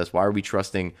process? Why are we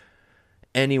trusting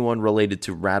anyone related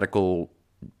to radical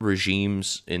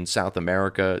regimes in South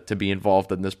America to be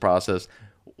involved in this process?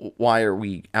 Why are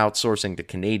we outsourcing to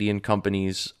Canadian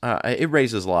companies? It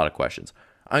raises a lot of questions.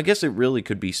 I guess it really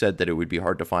could be said that it would be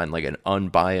hard to find like an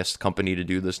unbiased company to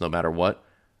do this no matter what.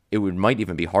 It might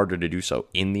even be harder to do so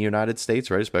in the United States,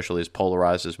 right? Especially as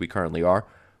polarized as we currently are.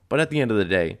 But at the end of the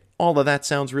day, all of that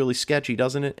sounds really sketchy,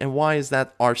 doesn't it? And why is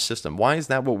that our system? Why is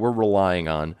that what we're relying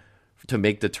on to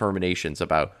make determinations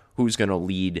about who's going to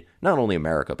lead not only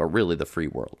America, but really the free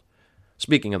world?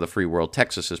 Speaking of the free world,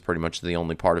 Texas is pretty much the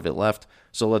only part of it left.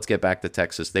 So let's get back to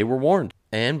Texas. They were warned.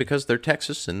 And because they're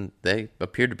Texas and they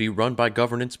appear to be run by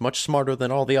governance much smarter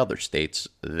than all the other states,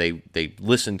 they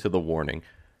listened to the warning.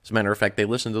 As a matter of fact, they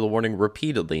listened to the warning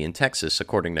repeatedly in Texas,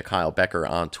 according to Kyle Becker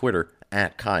on Twitter,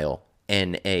 at Kyle,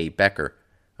 N.A. Becker.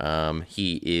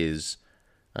 He is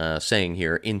saying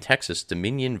here, in Texas,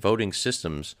 Dominion Voting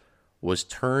Systems was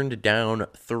turned down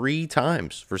 3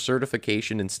 times for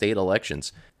certification in state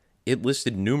elections. It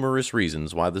listed numerous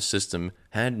reasons why the system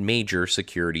had major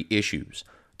security issues.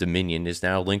 Dominion is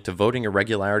now linked to voting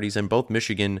irregularities in both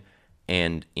Michigan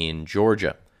and in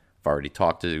Georgia. I've already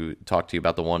talked to you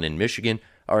about the one in Michigan.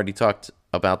 I already talked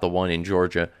about the one in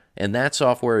Georgia. And that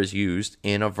software is used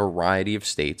in a variety of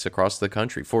states across the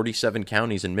country. 47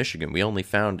 counties in Michigan. We only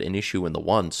found an issue in the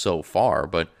one so far.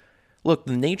 But look,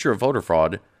 the nature of voter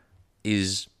fraud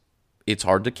is it's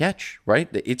hard to catch, right?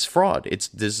 It's fraud. It's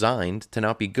designed to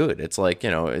not be good. It's like,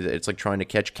 it's like trying to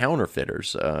catch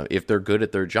counterfeiters. If they're good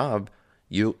at their job,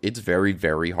 it's very,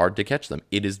 very hard to catch them.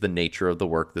 It is the nature of the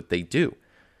work that they do.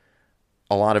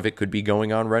 A lot of it could be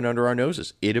going on right under our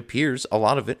noses. It appears a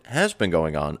lot of it has been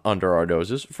going on under our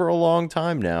noses for a long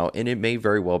time now, and it may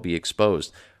very well be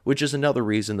exposed, which is another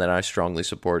reason that I strongly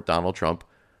support Donald Trump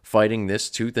fighting this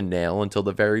tooth and nail until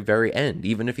the very, very end.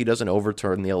 Even if he doesn't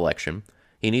overturn the election,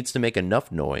 he needs to make enough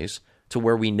noise to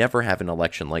where we never have an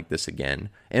election like this again,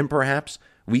 and perhaps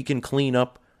we can clean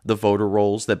up the voter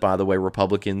rolls that, by the way,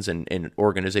 Republicans and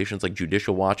organizations like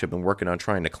Judicial Watch have been working on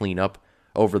trying to clean up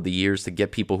over the years, to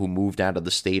get people who moved out of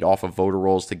the state off of voter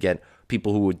rolls, to get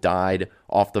people who had died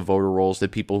off the voter rolls, the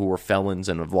people who were felons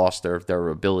and have lost their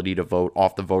ability to vote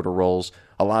off the voter rolls.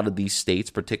 A lot of these states,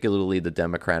 particularly the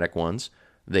Democratic ones,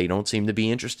 they don't seem to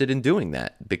be interested in doing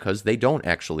that because they don't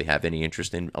actually have any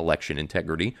interest in election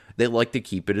integrity. They like to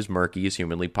keep it as murky as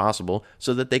humanly possible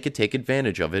so that they could take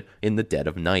advantage of it in the dead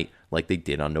of night, like they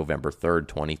did on November 3rd,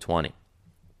 2020.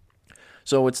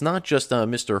 So it's not just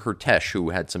Mr. Hertesh who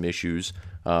had some issues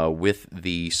with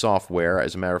the software.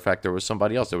 As a matter of fact, there was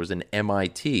somebody else. There was an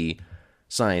MIT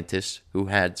scientist who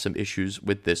had some issues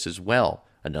with this as well.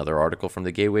 Another article from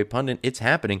the Gateway Pundit, it's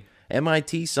happening.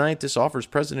 MIT scientist offers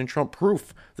President Trump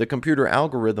proof the computer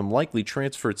algorithm likely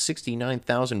transferred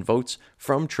 69,000 votes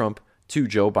from Trump to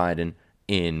Joe Biden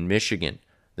in Michigan.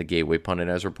 The Gateway Pundit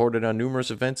has reported on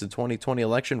numerous events in 2020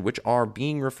 election which are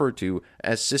being referred to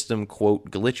as system,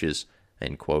 quote, glitches,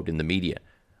 end quote, in the media.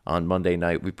 On Monday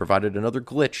night, we provided another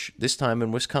glitch, this time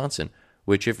in Wisconsin,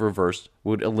 which, if reversed,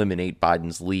 would eliminate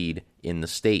Biden's lead in the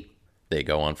state. They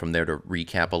go on from there to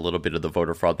recap a little bit of the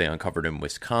voter fraud they uncovered in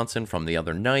Wisconsin from the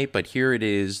other night, but here it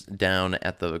is down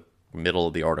at the middle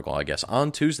of the article, I guess.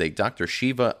 On Tuesday, Dr.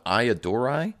 Shiva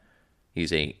Ayadurai,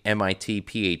 he's a MIT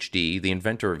PhD, the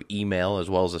inventor of email, as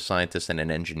well as a scientist and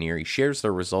an engineer. He shares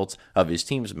the results of his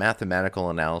team's mathematical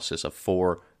analysis of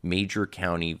 4 major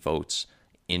county votes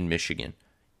in Michigan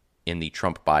in the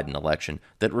Trump-Biden election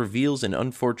that reveals an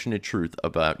unfortunate truth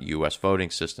about U.S. voting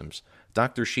systems.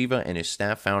 Dr. Shiva and his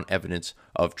staff found evidence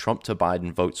of Trump to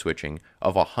Biden vote switching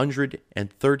of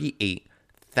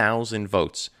 138,000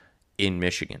 votes in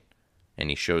Michigan. And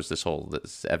he shows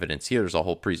this evidence here. There's a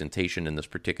whole presentation in this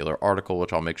particular article,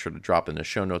 which I'll make sure to drop in the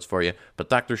show notes for you. But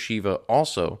Dr. Shiva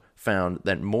also found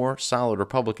that more solid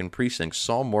Republican precincts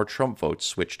saw more Trump votes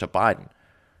switch to Biden.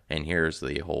 And here's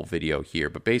the whole video here.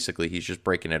 But basically, he's just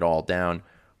breaking it all down,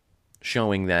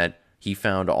 showing that he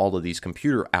found all of these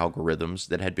computer algorithms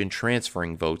that had been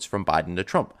transferring votes from Biden to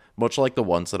Trump, much like the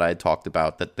ones that I had talked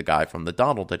about that the guy from the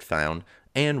Donald had found,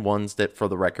 and ones that, for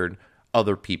the record,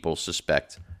 other people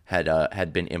suspect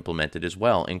had been implemented as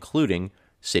well, including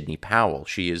Sidney Powell.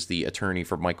 She is the attorney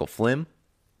for Michael Flynn.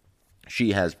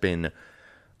 She has been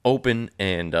open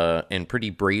and pretty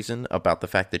brazen about the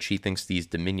fact that she thinks these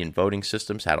Dominion voting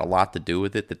systems had a lot to do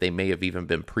with it, that they may have even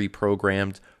been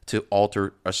pre-programmed to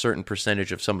alter a certain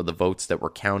percentage of some of the votes that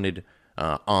were counted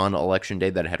on Election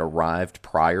Day that had arrived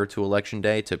prior to Election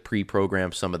Day, to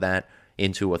pre-program some of that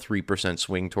into a 3%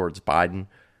 swing towards Biden.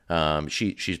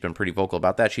 She's been pretty vocal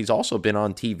about that. She's also been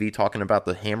on TV talking about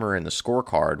the hammer and the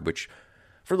scorecard, which,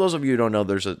 for those of you who don't know,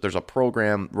 there's a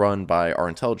program run by our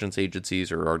intelligence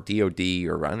agencies or our DOD,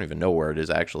 or I don't even know where it is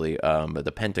actually.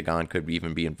 The Pentagon could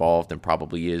even be involved and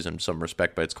probably is in some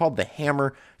respect, but it's called the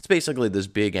Hammer. It's basically this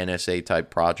big NSA type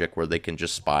project where they can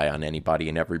just spy on anybody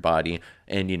and everybody.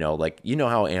 And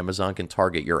how Amazon can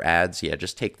target your ads? Yeah,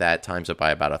 just take that, times it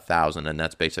by about 1,000, and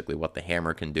that's basically what the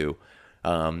Hammer can do.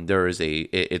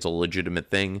 It's a legitimate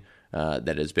thing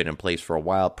that has been in place for a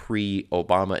while,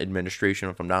 pre-Obama administration,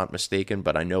 if I'm not mistaken,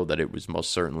 but I know that it was most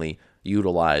certainly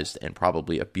utilized and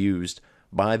probably abused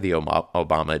by the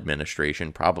Obama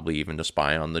administration, probably even to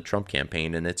spy on the Trump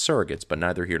campaign and its surrogates, but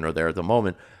neither here nor there at the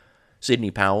moment. Sidney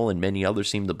Powell and many others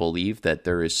seem to believe that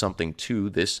there is something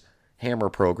to this Hammer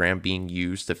program being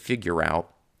used to figure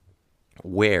out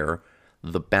where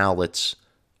the ballots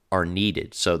are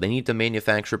needed. So they need to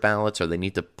manufacture ballots, or they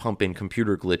need to pump in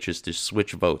computer glitches to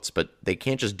switch votes, but they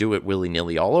can't just do it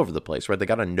willy-nilly all over the place, right? They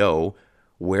got to know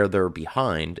where they're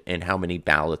behind and how many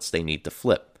ballots they need to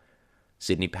flip.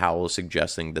 Sidney Powell is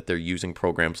suggesting that they're using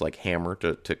programs like Hammer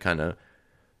to kind of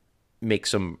make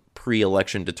some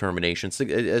pre-election determinations,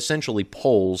 essentially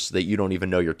polls that you don't even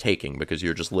know you're taking because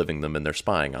you're just living them and they're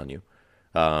spying on you.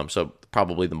 So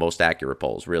probably the most accurate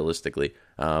polls, realistically.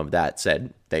 That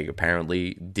said, they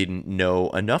apparently didn't know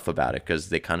enough about it because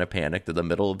they kind of panicked in the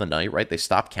middle of the night, right? They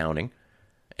stopped counting,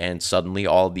 and suddenly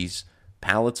all these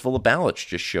pallets full of ballots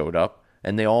just showed up,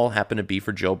 and they all happen to be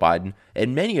for Joe Biden,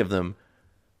 and many of them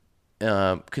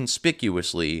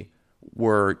conspicuously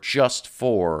were just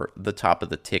for the top of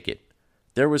the ticket.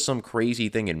 There was some crazy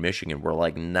thing in Michigan where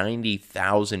like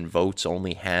 90,000 votes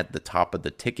only had the top of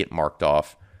the ticket marked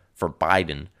off for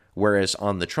Biden, whereas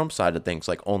on the Trump side of things,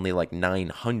 only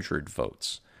 900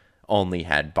 votes only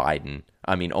had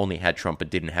Trump, but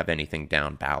didn't have anything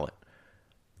down ballot.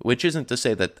 Which isn't to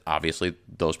say that obviously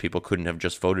those people couldn't have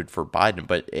just voted for Biden,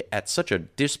 but at such a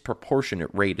disproportionate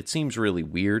rate, it seems really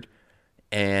weird.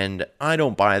 And I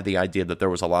don't buy the idea that there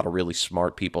was a lot of really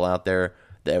smart people out there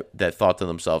that thought to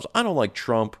themselves, I don't like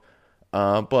Trump,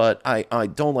 But I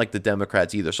don't like the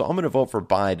Democrats either. So I'm going to vote for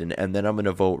Biden, and then I'm going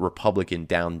to vote Republican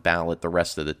down ballot the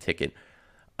rest of the ticket.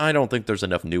 I don't think there's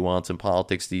enough nuance in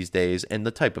politics these days, and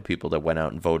the type of people that went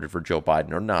out and voted for Joe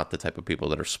Biden are not the type of people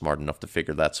that are smart enough to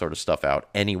figure that sort of stuff out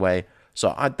anyway.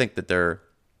 So I think that there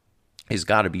has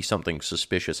got to be something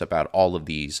suspicious about all of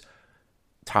these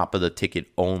top-of-the-ticket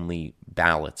only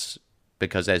ballots,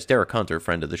 because as Derek Hunter,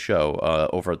 friend of the show,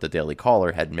 over at the Daily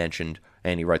Caller had mentioned,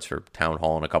 and he writes for Town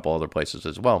Hall and a couple other places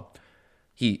as well,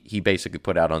 he basically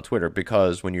put out on Twitter,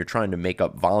 because when you're trying to make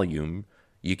up volume,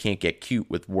 you can't get cute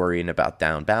with worrying about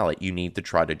down ballot. You need to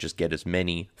try to just get as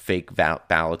many fake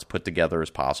ballots put together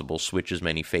as possible, switch as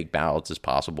many fake ballots as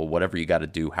possible, whatever you got to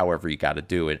do, however you got to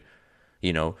do it.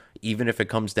 You know, even if it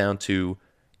comes down to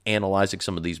analyzing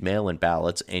some of these mail-in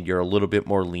ballots and you're a little bit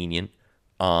more lenient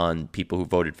on people who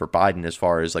voted for Biden as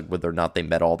far as like whether or not they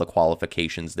met all the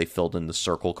qualifications, they filled in the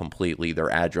circle completely, their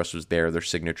address was there, their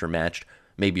signature matched.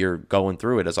 Maybe you're going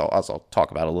through it, as I'll talk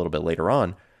about a little bit later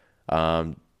on.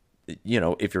 You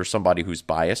know, if you're somebody who's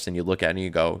biased and you look at it and you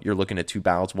go, you're looking at two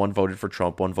ballots, one voted for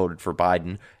Trump, one voted for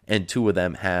Biden, and two of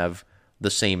them have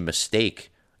the same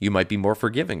mistake, you might be more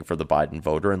forgiving for the Biden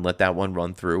voter and let that one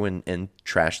run through and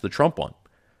trash the Trump one.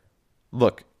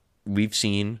 Look, we've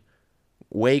seen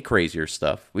way crazier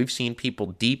stuff. We've seen people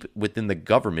deep within the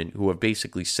government who have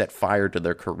basically set fire to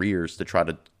their careers to try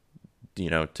to, you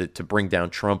know, to bring down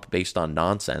Trump based on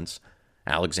nonsense.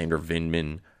 Alexander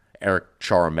Vindman, Eric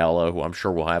Ciaramella, who I'm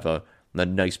sure will have a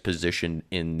nice position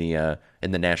in the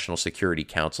National Security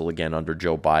Council again under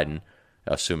Joe Biden,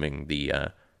 assuming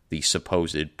the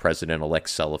supposed president-elect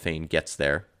Cellophane gets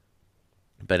there.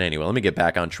 But anyway, let me get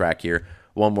back on track here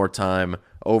one more time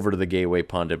over to the Gateway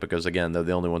Pundit, because again, they're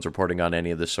the only ones reporting on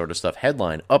any of this sort of stuff.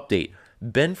 Headline, update,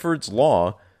 Benford's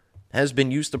law has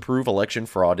been used to prove election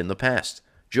fraud in the past.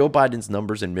 Joe Biden's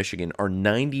numbers in Michigan are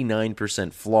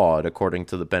 99% flawed, according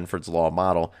to the Benford's Law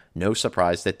model. No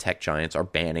surprise that tech giants are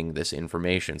banning this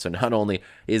information. So not only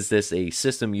is this a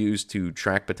system used to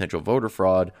track potential voter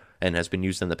fraud and has been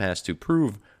used in the past to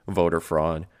prove voter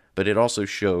fraud, but it also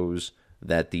shows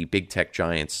that the big tech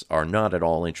giants are not at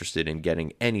all interested in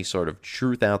getting any sort of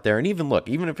truth out there. And even look,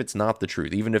 even if it's not the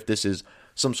truth, even if this is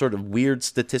some sort of weird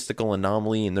statistical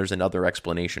anomaly and there's another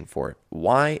explanation for it,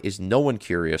 why is no one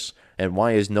curious and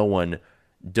why is no one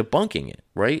debunking it,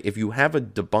 right? If you have a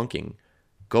debunking,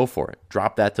 go for it.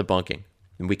 Drop that debunking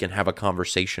and we can have a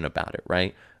conversation about it,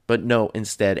 right? But no,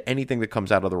 instead, anything that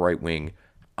comes out of the right wing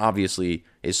obviously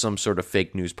is some sort of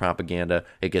fake news propaganda.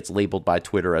 It gets labeled by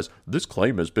Twitter as, this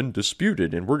claim has been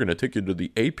disputed, and we're going to take you to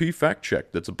the AP fact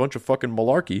check. That's a bunch of fucking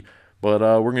malarkey, but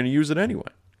we're going to use it anyway.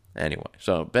 Anyway,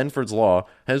 so Benford's Law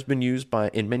has been used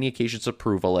in many occasions to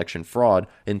prove election fraud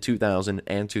in 2000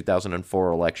 and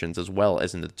 2004 elections, as well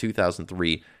as in the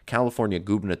 2003 California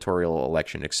gubernatorial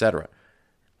election, etc.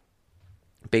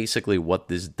 Basically, what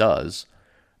this does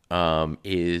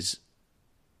is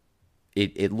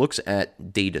it looks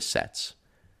at data sets,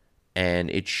 and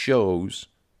it shows,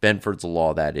 Benford's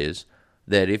Law that is,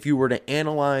 that if you were to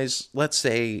analyze, let's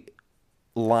say,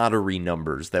 lottery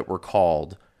numbers that were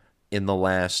called in the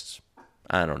last,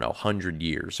 100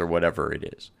 years or whatever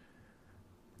it is,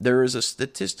 there is a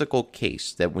statistical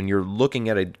case that when you're looking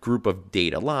at a group of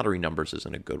data, lottery numbers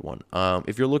isn't a good one.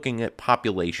 If you're looking at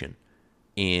population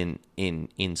in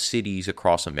cities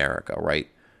across America, right?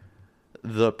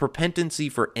 The propensity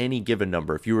for any given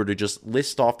number, if you were to just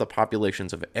list off the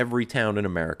populations of every town in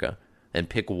America and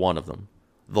pick one of them,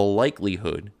 the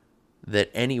likelihood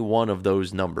that any one of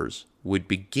those numbers would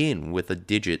begin with a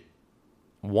digit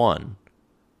 1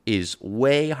 is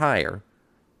way higher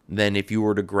than if you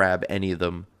were to grab any of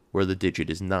them where the digit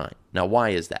is 9. Now, why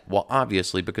is that? Well,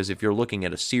 obviously, because if you're looking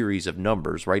at a series of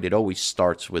numbers, right, it always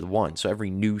starts with 1. So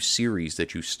every new series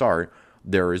that you start,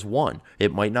 there is 1.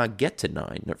 It might not get to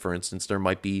 9. For instance, there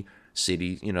might be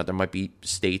cities, there might be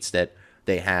states that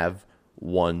they have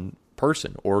 1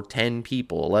 person or 10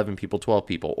 people, 11 people, 12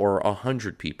 people, or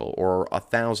 100 people, or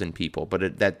 1,000 people.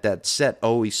 But that set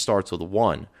always starts with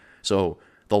 1. So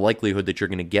the likelihood that you're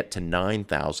going to get to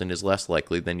 9,000 is less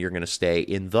likely than you're going to stay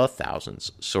in the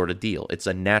thousands sort of deal. It's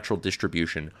a natural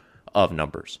distribution of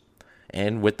numbers.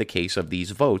 And with the case of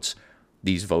these votes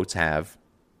have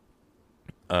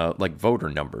like voter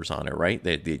numbers on it, right?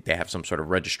 They have some sort of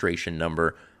registration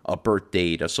number, a birth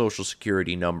date, a social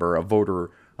security number,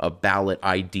 a ballot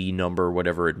ID number,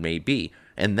 whatever it may be.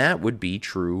 And that would be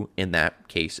true in that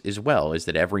case as well, is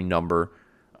that every number,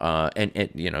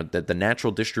 that the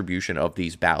natural distribution of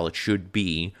these ballots should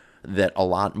be that a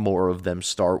lot more of them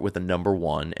start with a number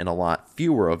 1 and a lot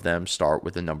fewer of them start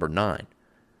with a number 9.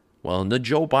 Well, in the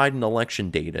Joe Biden election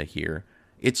data here,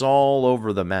 It's all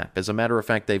over the map. As a matter of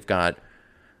fact, they've got,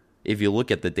 if you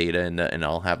look at the data, and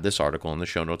I'll have this article in the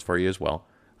show notes for you as well,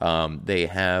 they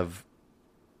have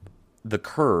the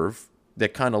curve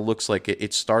that kind of looks like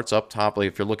it starts up top. Like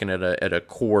if you're looking at a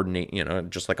coordinate,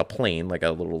 just like a plane, like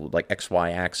a little like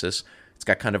XY axis, it's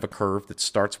got kind of a curve that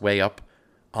starts way up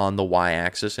on the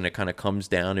y-axis, and it kind of comes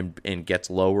down and gets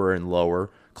lower and lower,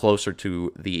 closer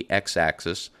to the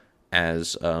x-axis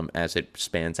as it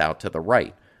spans out to the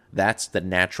right. That's the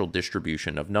natural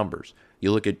distribution of numbers.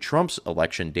 You look at Trump's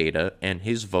election data, and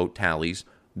his vote tallies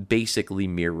basically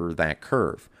mirror that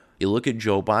curve. You look at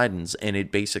Joe Biden's, and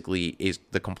it basically is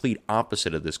the complete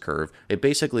opposite of this curve. It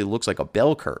basically looks like a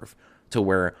bell curve, to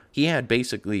where he had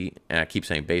basically, and I keep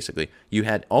saying basically, you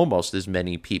had almost as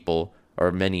many people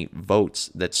or many votes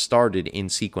that started in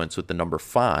sequence with the number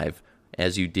 5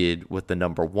 as you did with the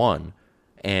number 1.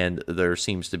 And there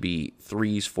seems to be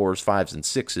 3s, 4s, 5s, and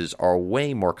 6s are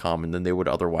way more common than they would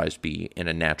otherwise be in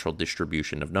a natural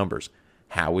distribution of numbers.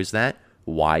 How is that?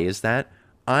 Why is that?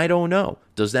 I don't know.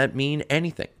 Does that mean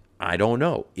anything? I don't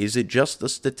know. Is it just a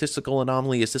statistical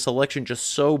anomaly? Is this election just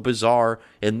so bizarre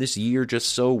and this year just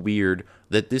so weird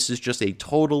that this is just a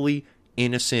totally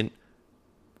innocent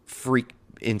freak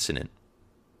incident?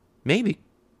 Maybe.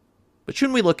 But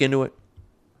shouldn't we look into it?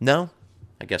 No?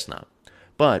 I guess not.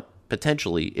 But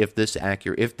potentially, if this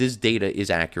data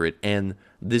is accurate, and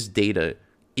this data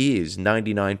is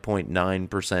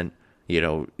 99.9%,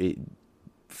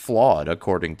 flawed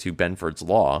according to Benford's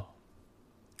law,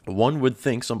 one would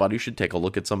think somebody should take a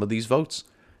look at some of these votes.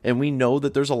 And we know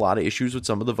that there's a lot of issues with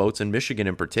some of the votes in Michigan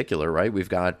in particular, right? We've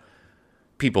got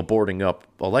people boarding up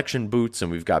election booths,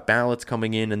 and we've got ballots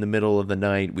coming in the middle of the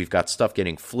night. We've got stuff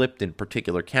getting flipped in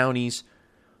particular counties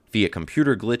via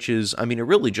computer glitches. I mean, it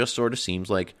really just sort of seems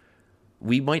like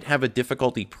we might have a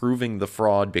difficulty proving the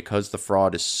fraud because the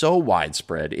fraud is so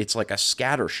widespread. It's like a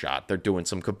scatter shot. They're doing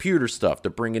some computer stuff.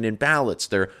 They're bringing in ballots.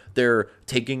 They're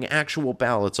taking actual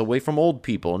ballots away from old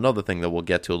people. Another thing that we'll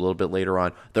get to a little bit later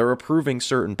on. They're approving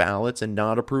certain ballots and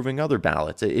not approving other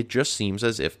ballots. It just seems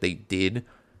as if they did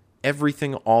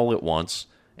everything all at once,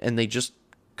 and they just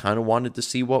kind of wanted to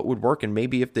see what would work. And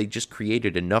maybe if they just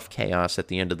created enough chaos at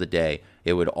the end of the day,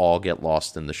 it would all get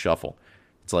lost in the shuffle.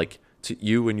 It's like,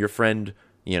 you and your friend,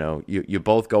 you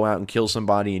both go out and kill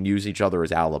somebody and use each other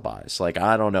as alibis. Like,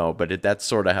 I don't know, but that's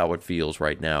sort of how it feels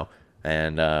right now.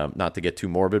 And not to get too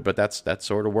morbid, but that's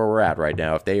sort of where we're at right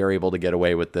now. If they are able to get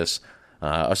away with this,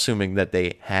 assuming that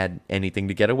they had anything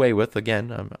to get away with,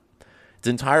 again, it's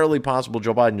entirely possible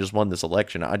Joe Biden just won this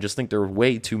election. I just think there are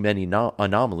way too many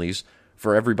anomalies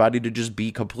for everybody to just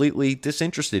be completely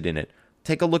disinterested in it.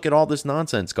 Take a look at all this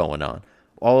nonsense going on.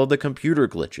 All of the computer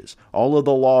glitches, all of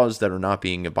the laws that are not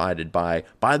being abided by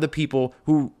the people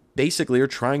who basically are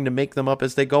trying to make them up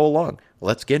as they go along.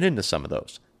 Let's get into some of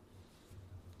those.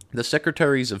 The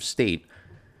secretaries of state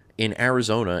in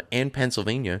Arizona and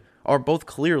Pennsylvania are both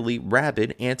clearly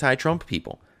rabid anti-Trump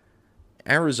people.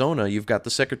 Arizona, you've got the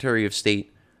secretary of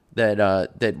state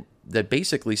that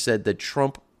basically said that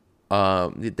Trump,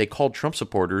 they called Trump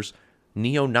supporters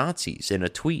neo-Nazis in a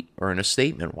tweet or in a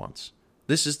statement once.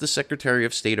 This is the Secretary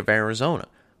of State of Arizona,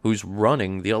 who's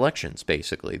running the elections,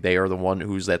 basically. They are the one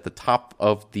who's at the top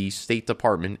of the State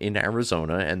Department in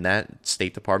Arizona, and that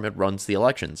State Department runs the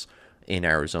elections in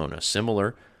Arizona.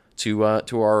 Similar to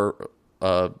our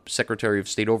Secretary of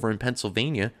State over in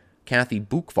Pennsylvania, Kathy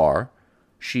Boockvar.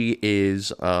 She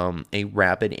is a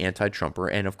rabid anti-Trumper,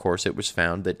 and of course it was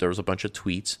found that there was a bunch of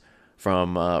tweets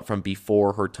from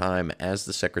before her time as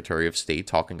the Secretary of State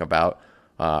talking about,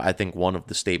 I think one of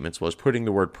the statements was putting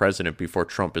the word president before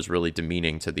Trump is really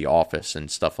demeaning to the office and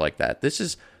stuff like that. This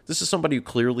is somebody who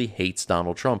clearly hates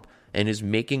Donald Trump and is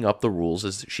making up the rules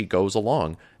as she goes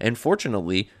along. And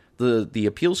fortunately, the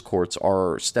appeals courts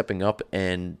are stepping up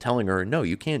and telling her, no,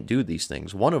 you can't do these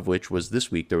things. One of which was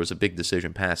this week, there was a big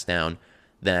decision passed down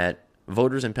that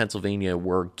voters in Pennsylvania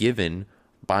were given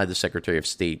by the Secretary of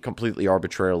State completely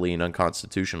arbitrarily and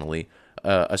unconstitutionally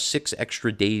a 6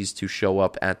 extra days to show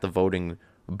up at the voting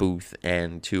booth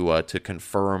and to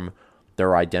confirm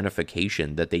their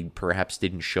identification that they perhaps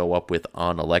didn't show up with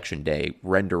on election day,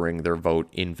 rendering their vote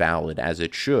invalid as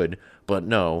it should. But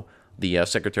no, the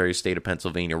Secretary of State of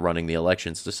Pennsylvania running the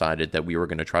elections decided that we were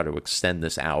going to try to extend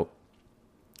this out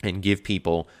and give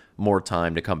people more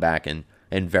time to come back and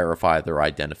verify their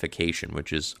identification,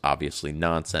 which is obviously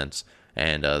nonsense.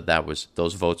 And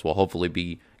those votes will hopefully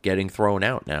be getting thrown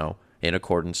out now in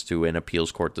accordance to an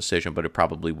appeals court decision, but it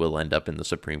probably will end up in the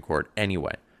Supreme Court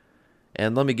anyway.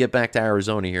 And let me get back to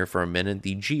Arizona here for a minute.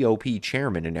 The GOP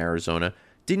chairman in Arizona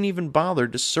didn't even bother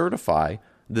to certify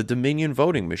the Dominion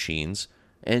voting machines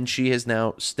and she has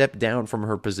now stepped down from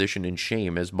her position in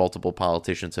shame as multiple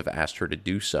politicians have asked her to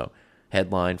do so.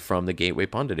 Headline from the Gateway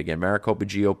Pundit again. Maricopa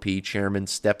GOP chairman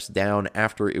steps down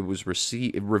after it was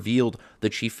revealed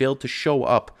that she failed to show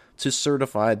up to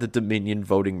certify the Dominion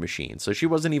voting machine. So she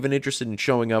wasn't even interested in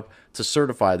showing up to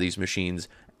certify these machines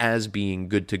as being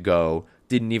good to go,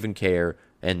 didn't even care,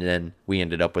 and then we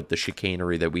ended up with the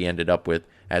chicanery that we ended up with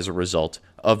as a result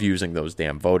of using those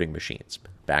damn voting machines.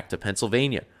 Back to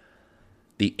Pennsylvania.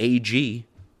 The AG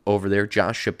over there,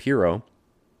 Josh Shapiro,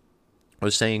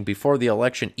 was saying before the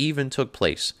election even took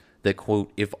place that,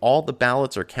 quote, if all the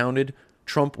ballots are counted,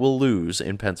 Trump will lose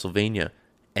in Pennsylvania,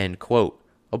 end quote.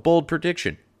 A bold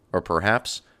prediction, or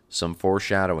perhaps some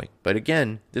foreshadowing. But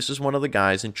again, this is one of the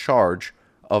guys in charge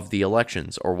of the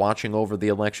elections, or watching over the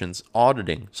elections,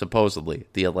 auditing, supposedly,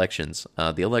 the elections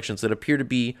that appear to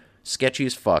be sketchy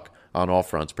as fuck on all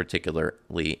fronts,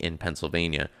 particularly in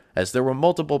Pennsylvania, as there were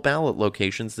multiple ballot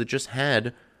locations that just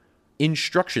had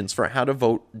instructions for how to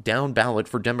vote down ballot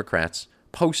for Democrats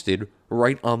posted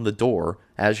right on the door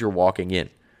as you're walking in.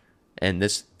 And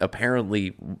this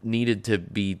apparently needed to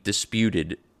be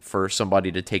disputed for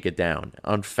somebody to take it down.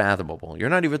 Unfathomable. You're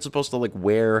not even supposed to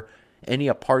wear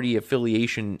any party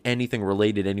affiliation, anything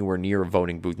related anywhere near a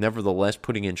voting booth. Nevertheless,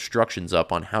 putting instructions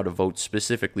up on how to vote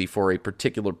specifically for a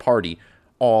particular party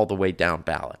all the way down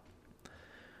ballot.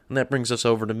 And that brings us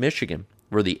over to Michigan,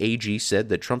 where the AG said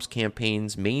that Trump's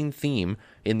campaign's main theme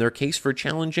in their case for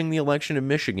challenging the election in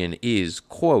Michigan is,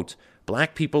 quote,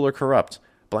 black people are corrupt,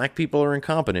 black people are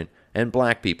incompetent, and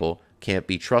black people can't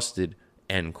be trusted,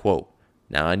 end quote.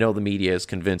 Now, I know the media has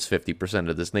convinced 50%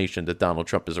 of this nation that Donald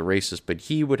Trump is a racist, but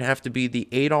he would have to be the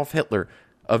Adolf Hitler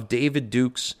of David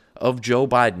Dukes, of Joe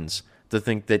Biden's, to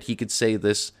think that he could say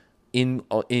this in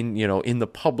the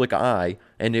public eye,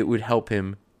 and it would help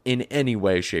him in any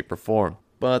way, shape, or form.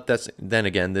 But then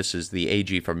again, this is the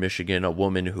AG from Michigan, a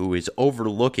woman who is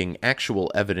overlooking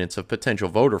actual evidence of potential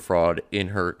voter fraud in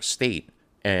her state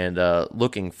and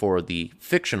looking for the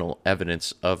fictional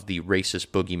evidence of the racist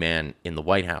boogeyman in the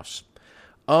White House.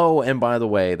 Oh, and by the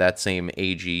way, that same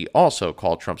AG also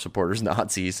called Trump supporters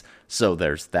Nazis, so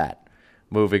there's that.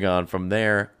 Moving on from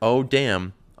there, oh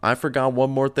damn, I forgot one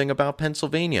more thing about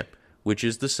Pennsylvania, which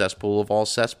is the cesspool of all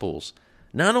cesspools.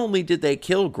 Not only did they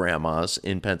kill grandmas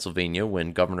in Pennsylvania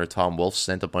when Governor Tom Wolf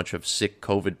sent a bunch of sick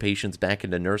COVID patients back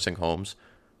into nursing homes,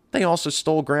 they also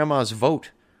stole grandma's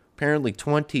vote. Apparently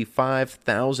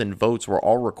 25,000 votes were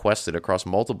all requested across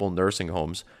multiple nursing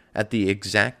homes at the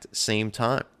exact same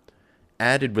time.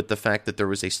 Added with the fact that there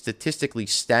was a statistically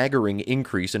staggering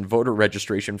increase in voter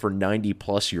registration for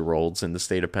 90-plus-year-olds in the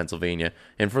state of Pennsylvania,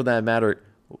 and for that matter,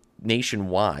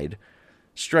 nationwide,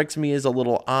 strikes me as a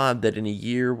little odd that in a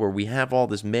year where we have all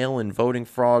this mail-in voting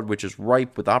fraud, which is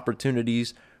ripe with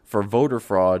opportunities for voter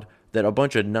fraud, that a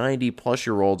bunch of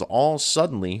 90-plus-year-olds all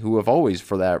suddenly, who have always,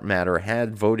 for that matter,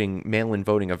 had mail-in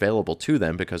voting available to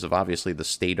them because of obviously the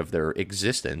state of their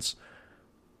existence.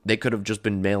 They could have just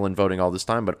been mail-in voting all this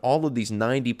time, but all of these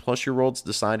 90-plus-year-olds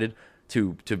decided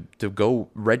to go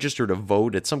register to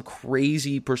vote at some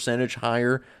crazy percentage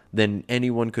higher than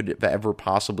anyone could have ever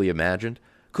possibly imagined.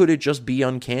 Could it just be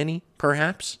uncanny,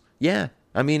 perhaps? Yeah,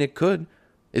 I mean, it could.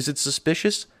 Is it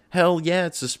suspicious? Hell yeah,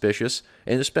 it's suspicious,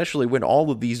 and especially when all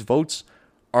of these votes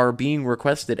are being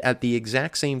requested at the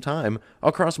exact same time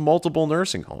across multiple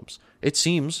nursing homes. It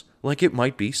seems like it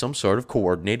might be some sort of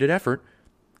coordinated effort.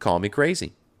 Call me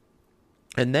crazy.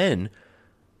 And then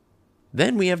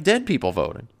we have dead people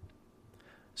voting.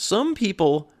 Some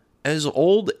people as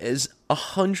old as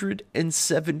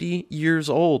 170 years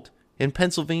old. In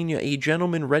Pennsylvania, a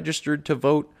gentleman registered to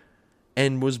vote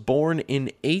and was born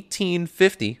in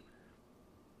 1850.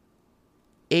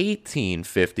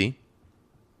 1850.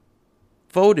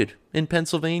 Voted in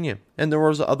Pennsylvania. And there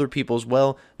was other people as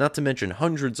well, not to mention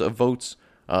hundreds of votes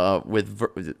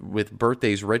with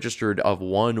birthdays registered of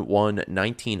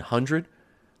 1/1/1900.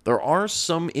 There are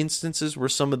some instances where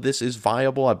some of this is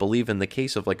viable. I believe in the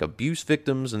case of abuse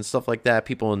victims and stuff like that,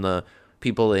 people in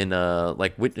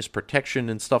witness protection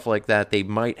and stuff like that, they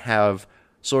might have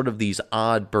sort of these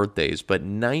odd birthdays. But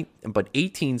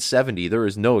 1870, there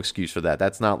is no excuse for that.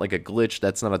 That's not like a glitch.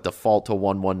 That's not a default to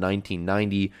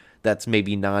 1/1/1990. That's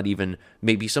maybe not even,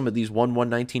 maybe some of these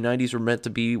 1/1/1990s were meant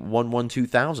to be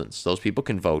 1/1/2000s. Those people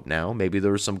can vote now. Maybe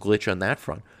there was some glitch on that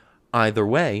front. Either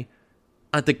way,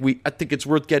 I think it's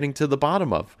worth getting to the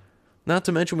bottom of. Not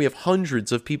to mention we have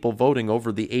hundreds of people voting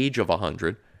over the age of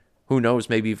 100. Who knows,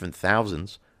 maybe even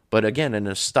thousands. But again, an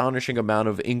astonishing amount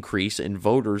of increase in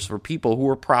voters for people who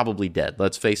are probably dead.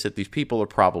 Let's face it, these people are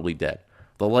probably dead.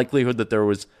 The likelihood that there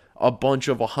was a bunch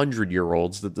of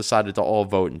 100-year-olds that decided to all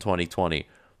vote in 2020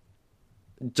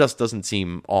 just doesn't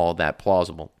seem all that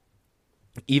plausible.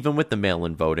 Even with the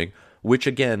mail-in voting, which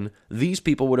again, these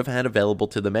people would have had available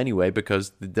to them anyway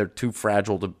because they're too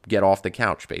fragile to get off the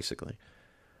couch, basically.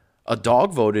 A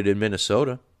dog voted in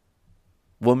Minnesota.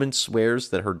 Woman swears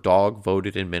that her dog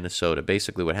voted in Minnesota.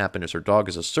 Basically what happened is her dog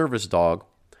is a service dog,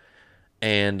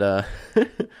 and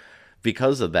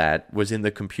because of that, was in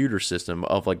the computer system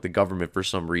of like the government for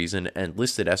some reason and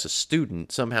listed as a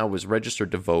student, somehow was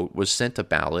registered to vote, was sent a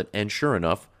ballot, and sure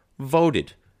enough,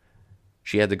 voted.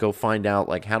 She had to go find out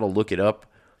like how to look it up.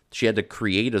 She had to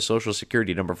create a social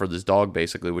security number for this dog,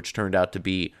 basically, which turned out to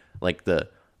be like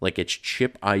its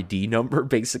chip ID number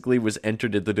basically was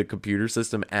entered into the computer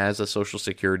system as a social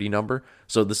security number.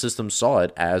 So the system saw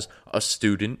it as a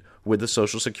student with a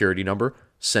social security number,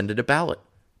 send it a ballot.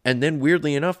 And then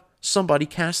weirdly enough, somebody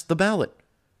cast the ballot.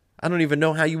 I don't even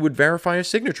know how you would verify a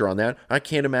signature on that. I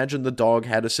can't imagine the dog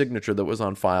had a signature that was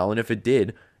on file, and if it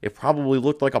did, it probably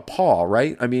looked like a paw,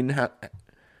 right? I mean,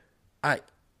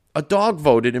 a dog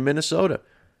voted in Minnesota,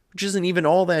 which isn't even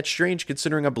all that strange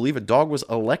considering I believe a dog was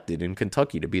elected in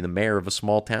Kentucky to be the mayor of a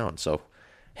small town. So,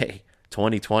 hey,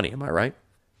 2020, am I right?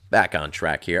 Back on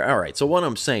track here. All right, so what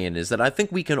I'm saying is that I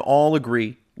think we can all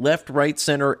agree, left, right,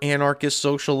 center, anarchist,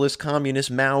 socialist, communist,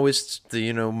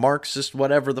 Maoist, Marxist,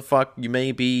 whatever the fuck you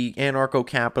may be,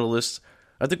 anarcho-capitalists,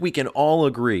 I think we can all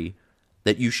agree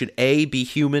that you should A, be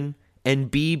human,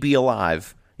 and B, be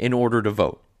alive in order to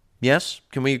vote. Yes?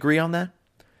 Can we agree on that?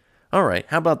 All right,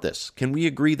 how about this? Can we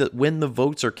agree that when the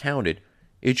votes are counted,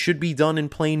 it should be done in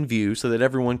plain view so that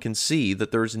everyone can see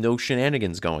that there's no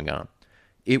shenanigans going on?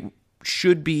 It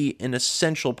should be an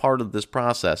essential part of this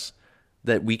process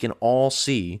that we can all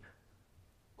see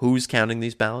who's counting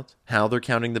these ballots, how they're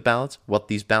counting the ballots, what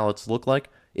these ballots look like.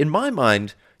 In my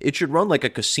mind, it should run like a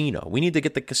casino. We need to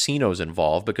get the casinos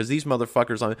involved because these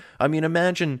motherfuckers, I mean,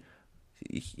 imagine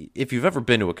if you've ever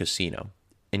been to a casino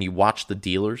and you watch the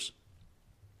dealers.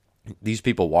 These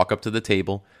people walk up to the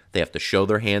table. They have to show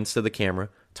their hands to the camera,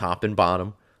 top and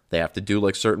bottom. They have to do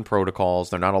like certain protocols.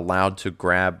 They're not allowed to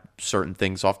grab certain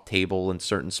things off table in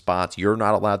certain spots. You're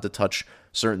not allowed to touch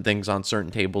certain things on certain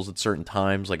tables at certain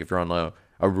times. Like if you're on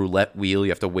a roulette wheel,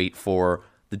 you have to wait for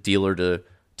the dealer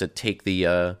to take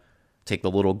the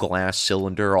little glass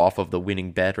cylinder off of the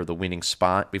winning bet or the winning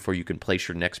spot before you can place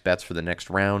your next bets for the next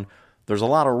round. There's a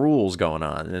lot of rules going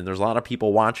on, and there's a lot of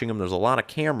people watching them. There's a lot of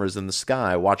cameras in the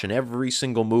sky watching every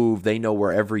single move. They know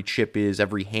where every chip is,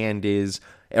 every hand is,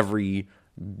 every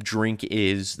drink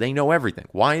is. They know everything.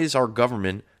 Why is our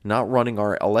government not running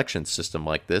our election system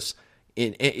like this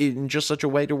in just such a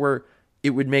way to where it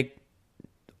would make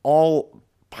all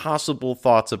possible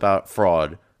thoughts about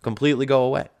fraud completely go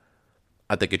away?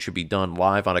 I think it should be done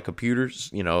live on a computer.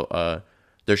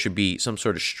 There should be some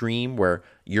sort of stream where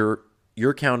you're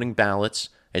counting ballots,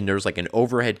 and there's like an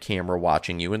overhead camera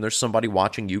watching you, and there's somebody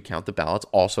watching you count the ballots,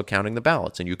 also counting the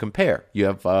ballots, and you compare. You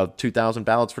have 2,000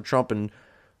 ballots for Trump and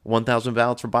 1,000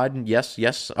 ballots for Biden.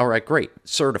 Yes. All right, great.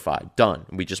 Certified. Done.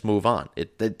 We just move on.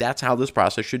 That's how this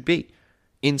process should be.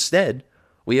 Instead,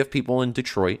 we have people in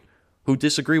Detroit who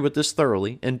disagree with this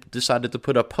thoroughly and decided to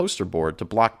put a poster board to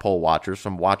block poll watchers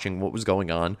from watching what was going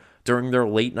on during their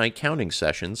late-night counting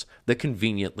sessions that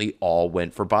conveniently all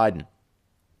went for Biden.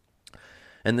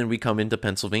 And then we come into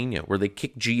Pennsylvania, where they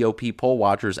kick GOP poll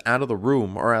watchers out of the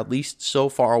room, or at least so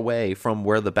far away from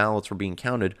where the ballots were being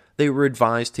counted, they were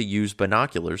advised to use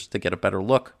binoculars to get a better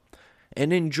look.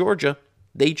 And in Georgia,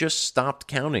 they just stopped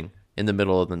counting in the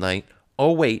middle of the night.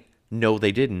 Oh, wait, no,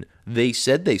 they didn't. They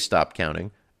said they stopped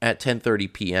counting at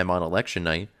 10:30 p.m. on election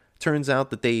night. Turns out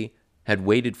that they had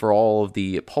waited for all of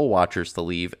the poll watchers to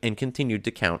leave and continued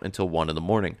to count until 1 in the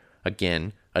morning.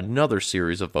 Again, another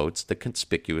series of votes that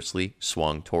conspicuously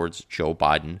swung towards Joe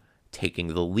Biden taking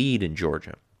the lead in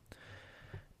Georgia.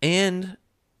 And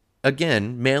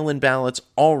again, mail-in ballots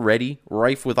already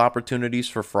rife with opportunities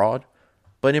for fraud,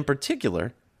 but in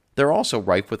particular, they're also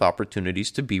rife with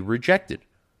opportunities to be rejected.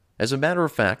 As a matter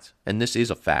of fact, and this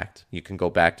is a fact, you can go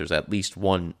back, there's at least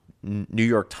one New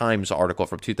York Times article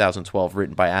from 2012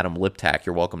 written by Adam Liptak,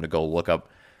 you're welcome to go look up,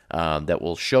 that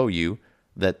will show you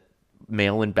that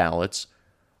mail-in ballots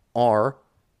are,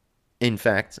 in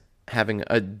fact, have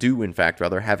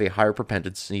a higher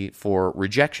propensity for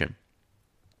rejection.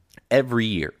 Every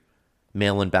year,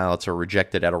 mail-in ballots are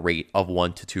rejected at a rate of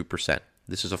 1 to 2%.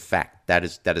 This is a fact. That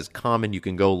is common. You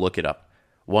can go look it up.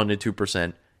 1 to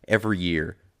 2% every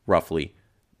year, roughly,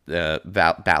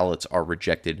 ballots are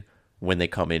rejected when they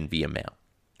come in via mail.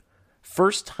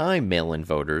 First-time mail-in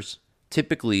voters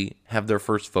typically have their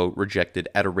first vote rejected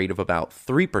at a rate of about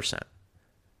 3%.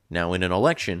 Now, in an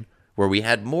election where we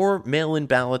had more mail-in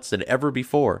ballots than ever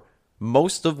before,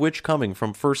 most of which coming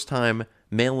from first-time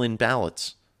mail-in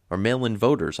ballots, or mail-in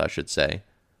voters, I should say.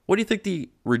 What do you think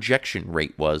the rejection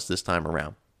rate was this time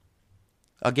around?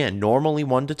 Again, normally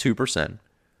 1 to 2%.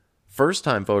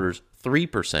 First-time voters,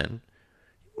 3%.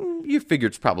 You figure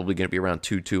it's probably going to be around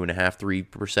 2.5%,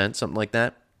 3%, something like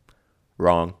that.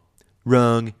 Wrong.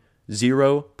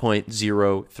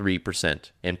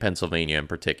 0.03% in Pennsylvania in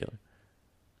particular.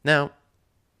 Now,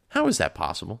 how is that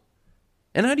possible?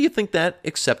 And how do you think that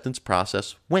acceptance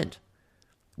process went?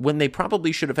 When they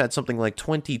probably should have had something like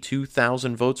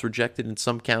 22,000 votes rejected in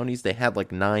some counties, they had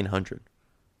like 900.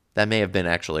 That may have been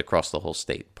actually across the whole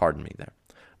state, pardon me there.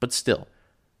 But still,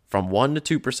 from 1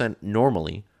 to 2%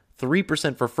 normally,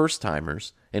 3% for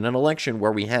first-timers, in an election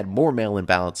where we had more mail-in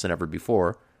ballots than ever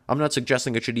before. I'm not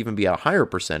suggesting it should even be a higher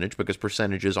percentage, because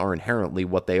percentages are inherently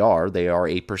what they are. They are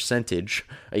a percentage,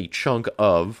 a chunk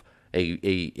of,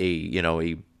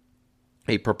 a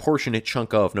proportionate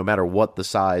chunk of, no matter what the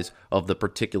size of the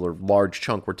particular large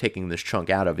chunk we're taking this chunk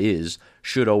out of is,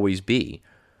 should always be.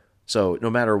 So no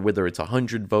matter whether it's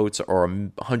 100 votes or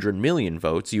 100 million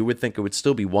votes, you would think it would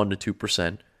still be 1 to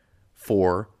 2%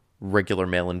 for regular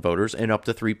mail-in voters and up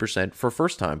to 3% for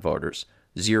first-time voters.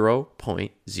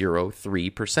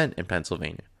 0.03% in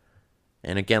Pennsylvania.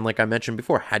 And again, like I mentioned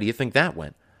before, how do you think that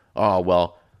went? Oh,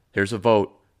 well, here's a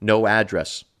vote, no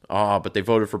address. Oh, but they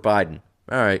voted for Biden.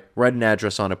 All right, write an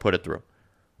address on it, put it through.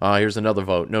 Here's another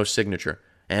vote, no signature.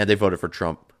 And they voted for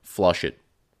Trump. Flush it.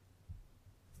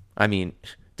 I mean,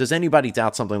 does anybody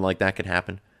doubt something like that could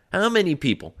happen? How many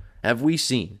people have we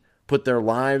seen put their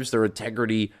lives, their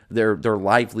integrity, their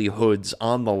livelihoods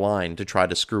on the line to try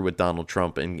to screw with Donald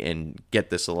Trump and get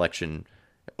this election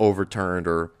overturned,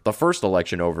 or the first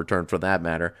election overturned for that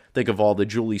matter? Think of all the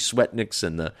Julie Swetnicks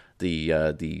and the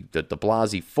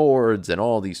Blasey Fords and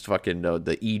all these fucking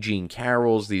the E. Jean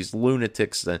Carrolls, these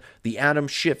lunatics, the Adam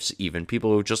Schiffs, even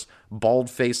people who just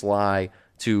bald-faced lie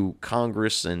to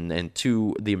Congress and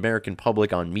to the American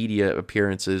public on media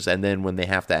appearances, and then when they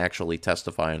have to actually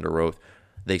testify under oath,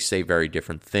 they say very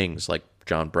different things, like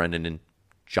John Brennan and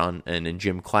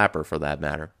Jim Clapper, for that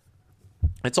matter.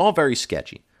 It's all very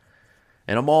sketchy.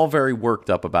 And I'm all very worked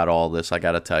up about all this, I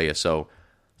gotta tell you. So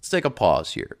let's take a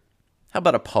pause here. How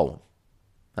about a poem?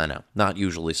 I know, not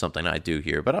usually something I do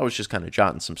here, but I was just kind of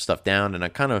jotting some stuff down, and I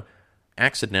kind of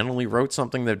accidentally wrote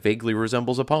something that vaguely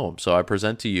resembles a poem. So I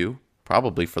present to you,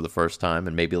 probably for the first time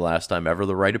and maybe last time ever,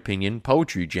 the Right Opinion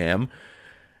Poetry Jam.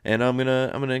 And I'm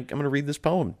gonna read this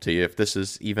poem to you, if this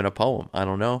is even a poem. I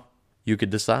don't know. You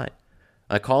could decide.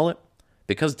 I call it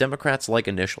Because Democrats Like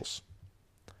Initials.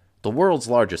 The world's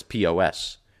largest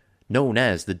POS, known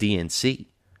as the DNC,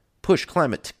 push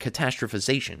climate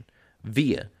catastrophization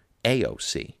via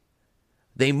AOC.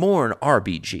 They mourn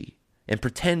RBG and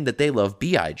pretend that they love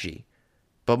BIG,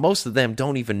 but most of them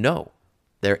don't even know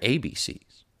their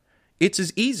ABCs. It's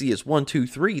as easy as 1, 2,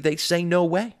 3. They say no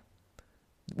way.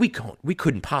 We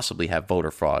couldn't possibly have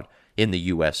voter fraud in the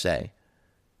USA.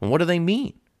 And what do they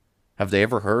mean? Have they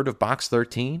ever heard of Box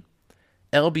 13?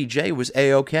 LBJ was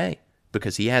A-OK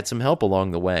because he had some help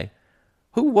along the way.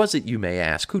 Who was it, you may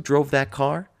ask, who drove that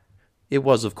car? It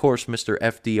was, of course, Mr.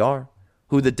 FDR,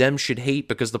 who the Dems should hate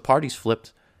because the party's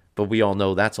flipped, but we all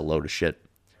know that's a load of shit.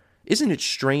 Isn't it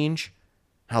strange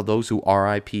how those who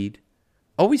RIP'd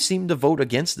always seem to vote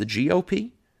against the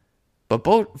GOP? But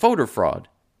voter fraud,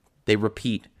 they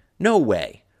repeat, no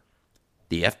way.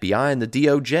 The FBI and the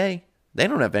DOJ, they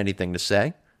don't have anything to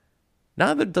say.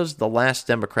 Neither does the last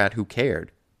Democrat who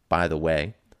cared, by the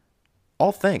way.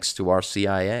 All thanks to our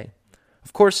CIA.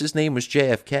 Of course, his name was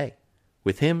JFK.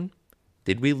 With him,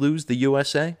 did we lose the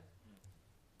USA?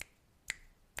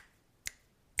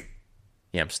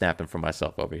 Yeah, I'm snapping for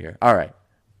myself over here. All right.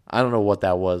 I don't know what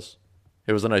that was.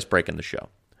 It was a nice break in the show.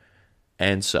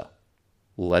 And so,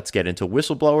 let's get into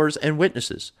whistleblowers and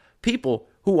witnesses. People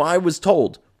who I was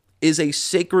told is a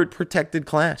sacred protected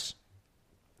class.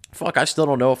 Fuck, I still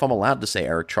don't know if I'm allowed to say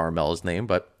Eric Charmel's name,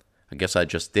 but I guess I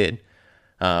just did.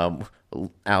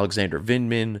 Alexander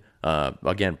Vindman,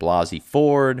 again, Blasey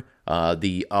Ford,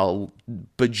 the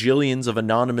bajillions of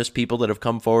anonymous people that have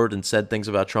come forward and said things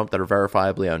about Trump that are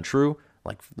verifiably untrue,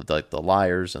 like the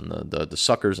liars and the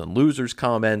suckers and losers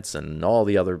comments and all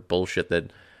the other bullshit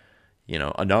that,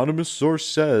 anonymous source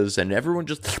says, and everyone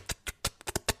just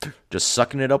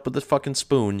sucking it up with the fucking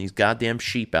spoon, these goddamn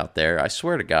sheep out there. I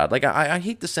swear to God. Like, I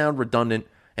hate to sound redundant,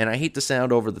 and I hate to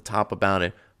sound over the top about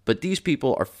it, but these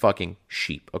people are fucking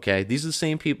sheep, okay? These are the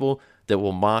same people that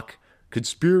will mock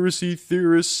conspiracy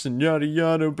theorists and yada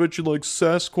yada, bet you like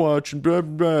Sasquatch and blah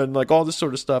blah blah, and like all this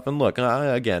sort of stuff. And look,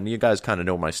 again, you guys kind of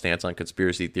know my stance on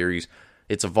conspiracy theories.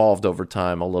 It's evolved over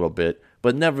time a little bit,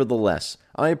 but nevertheless,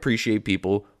 I appreciate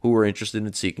people who are interested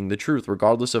in seeking the truth,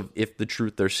 regardless of if the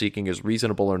truth they're seeking is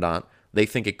reasonable or not. They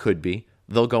think it could be.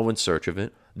 They'll go in search of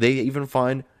it. They even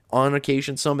find, on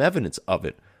occasion, some evidence of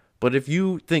it. But if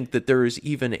you think that there is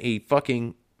even a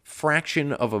fucking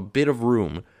fraction of a bit of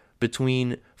room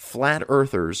between flat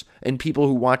earthers and people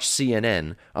who watch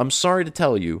CNN, I'm sorry to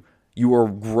tell you, you are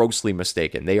grossly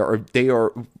mistaken. They are,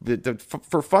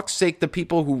 for fuck's sake, the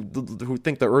people who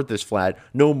think the earth is flat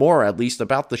know more, at least,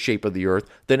 about the shape of the earth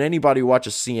than anybody who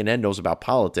watches CNN knows about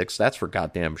politics. That's for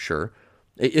goddamn sure.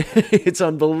 It's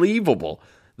unbelievable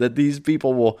that these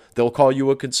people they'll call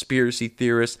you a conspiracy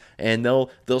theorist, and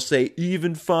they'll say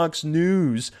even Fox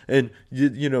News and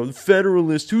you know the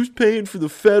Federalist. Who's paying for the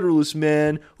Federalist,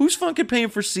 man? Who's fucking paying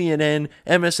for CNN,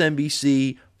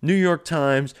 MSNBC, New York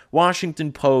Times,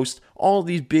 Washington Post, all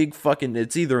these big fucking,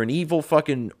 it's either an evil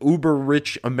fucking uber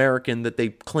rich American that they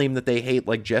claim that they hate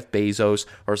like Jeff Bezos,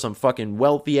 or some fucking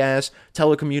wealthy ass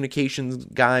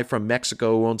telecommunications guy from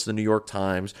Mexico who owns the New York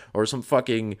Times, or some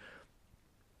fucking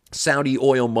Saudi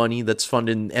oil money that's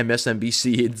funding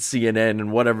MSNBC and CNN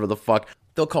and whatever the fuck.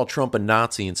 They'll call Trump a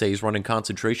Nazi and say he's running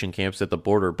concentration camps at the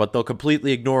border, but they'll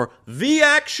completely ignore the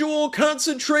actual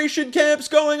concentration camps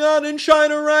going on in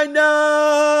China right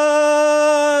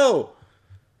now!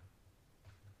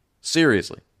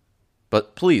 Seriously.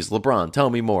 But please, LeBron, tell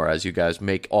me more as you guys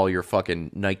make all your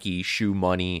fucking Nike shoe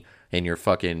money and your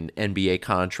fucking NBA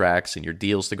contracts and your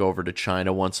deals to go over to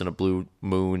China once in a blue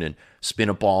moon and spin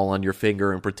a ball on your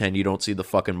finger and pretend you don't see the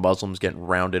fucking Muslims getting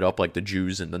rounded up like the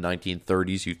Jews in the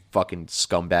 1930s, you fucking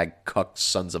scumbag cuck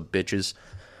sons of bitches.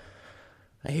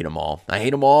 I hate them all. I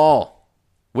hate them all.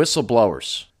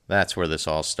 Whistleblowers. That's where this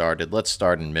all started. Let's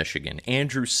start in Michigan.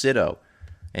 Andrew Sitto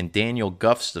and Daniel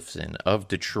Gustafson of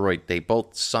Detroit, they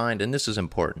both signed, and this is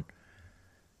important,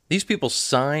 these people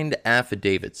signed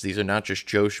affidavits. These are not just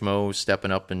Joe Schmo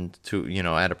stepping up into,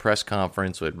 at a press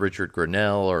conference with Richard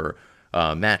Grinnell or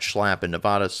Matt Schlapp in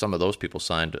Nevada. Some of those people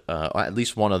signed. At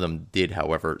least one of them did,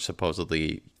 however,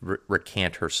 supposedly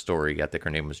recant her story. I think her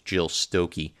name was Jill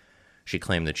Stokey. She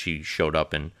claimed that she showed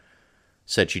up and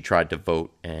said she tried to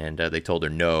vote, and they told her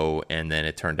no, and then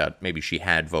it turned out maybe she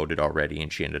had voted already,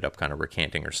 and she ended up kind of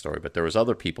recanting her story. But there was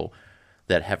other people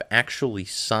that have actually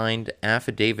signed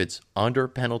affidavits under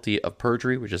penalty of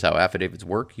perjury, which is how affidavits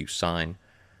work. You sign,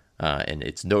 and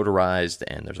it's notarized,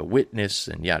 and there's a witness,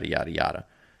 and yada, yada, yada.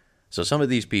 So some of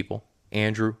these people,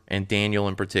 Andrew and Daniel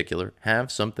in particular,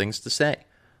 have some things to say.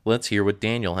 Let's hear what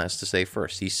Daniel has to say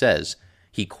first. He says,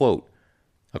 quote,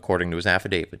 according to his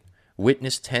affidavit,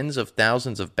 witnessed tens of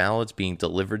thousands of ballots being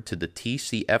delivered to the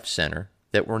TCF Center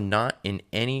that were not in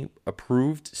any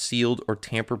approved, sealed, or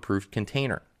tamper-proof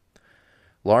container.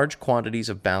 Large quantities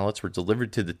of ballots were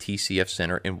delivered to the TCF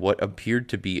Center in what appeared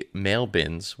to be mail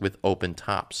bins with open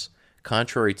tops.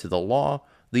 Contrary to the law,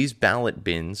 these ballot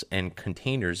bins and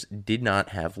containers did not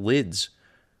have lids,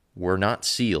 were not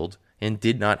sealed, and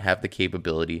did not have the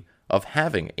capability of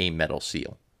having a metal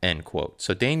seal. End quote.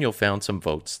 So Daniel found some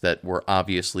votes that were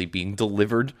obviously being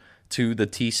delivered to the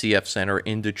TCF Center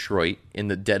in Detroit in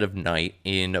the dead of night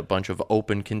in a bunch of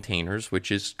open containers, which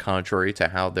is contrary to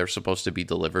how they're supposed to be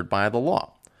delivered by the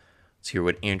law. Let's hear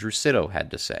what Andrew Sitto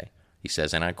had to say. He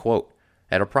says, and I quote,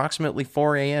 at approximately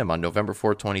 4 a.m. on November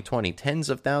 4, 2020, tens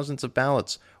of thousands of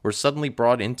ballots were suddenly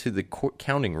brought into the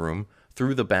counting room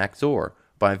through the back door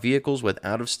by vehicles with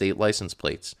out-of-state license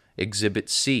plates. Exhibit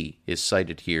C is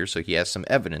cited here, so he has some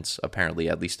evidence, apparently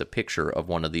at least a picture of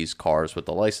one of these cars with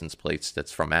the license plates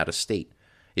that's from out of state.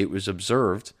 It was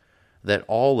observed that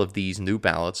all of these new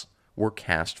ballots were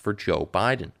cast for Joe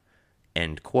Biden.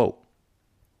 End quote.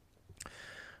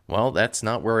 Well, that's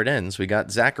not where it ends. We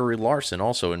got Zachary Larson,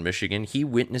 also in Michigan. He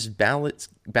witnessed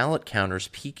ballot counters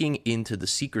peeking into the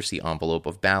secrecy envelope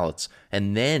of ballots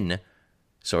and then,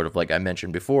 sort of like I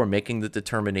mentioned before, making the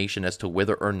determination as to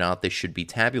whether or not they should be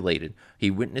tabulated. He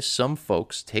witnessed some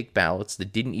folks take ballots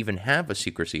that didn't even have a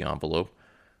secrecy envelope,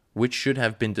 which should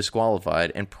have been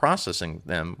disqualified, and processing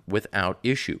them without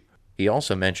issue. He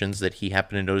also mentions that he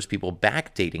happened to notice people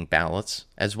backdating ballots,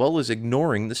 as well as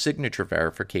ignoring the signature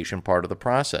verification part of the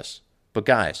process. But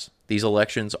guys, these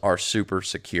elections are super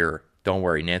secure. Don't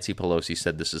worry, Nancy Pelosi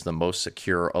said this is the most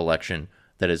secure election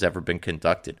that has ever been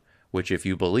conducted, which if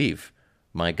you believe,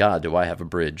 my God, do I have a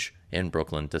bridge in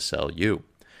Brooklyn to sell you.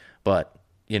 But,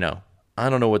 I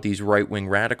don't know what these right-wing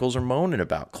radicals are moaning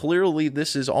about. Clearly,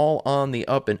 this is all on the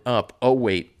up and up. Oh,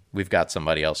 wait, we've got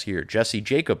somebody else here. Jessie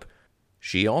Jacob.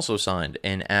 She also signed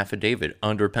an affidavit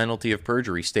under penalty of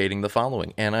perjury stating the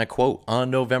following, and I quote,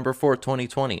 on November 4,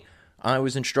 2020, I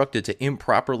was instructed to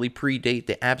improperly predate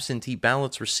the absentee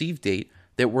ballots received date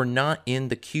that were not in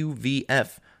the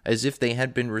QVF as if they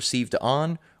had been received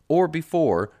on or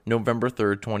before November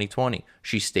 3rd, 2020,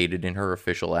 she stated in her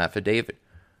official affidavit.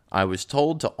 I was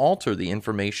told to alter the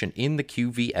information in the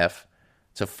QVF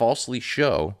to falsely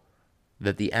show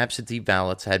that the absentee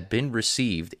ballots had been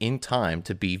received in time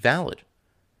to be valid.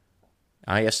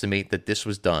 I estimate that this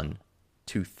was done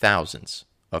to thousands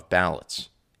of ballots,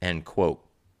 end quote.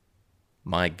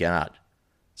 My God.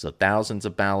 So thousands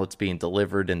of ballots being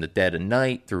delivered in the dead of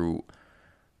night through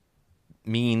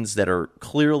means that are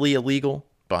clearly illegal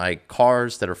by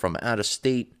cars that are from out of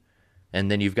state.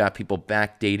 And then you've got people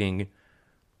backdating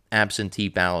absentee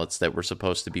ballots that were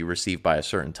supposed to be received by a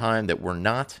certain time that were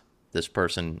not. This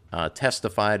person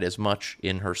testified as much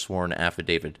in her sworn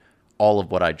affidavit. All of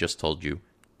what I just told you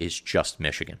is just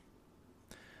Michigan.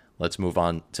 Let's move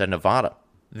on to Nevada.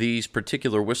 These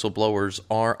particular whistleblowers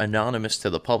are anonymous to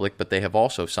the public, but they have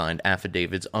also signed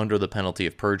affidavits under the penalty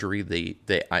of perjury.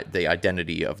 The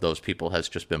identity of those people has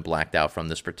just been blacked out from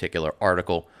this particular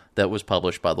article that was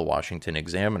published by the Washington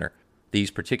Examiner.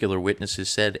 These particular witnesses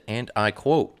said, and I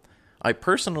quote, I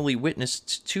personally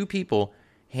witnessed two people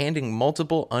handing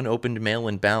multiple unopened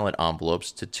mail-in ballot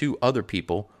envelopes to two other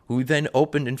people who then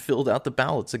opened and filled out the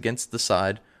ballots against the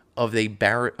side of a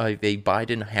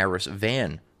Biden-Harris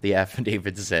van, the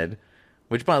affidavit said,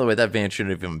 which, by the way, that van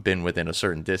shouldn't have even been within a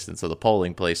certain distance of the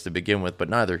polling place to begin with, but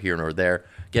neither here nor there.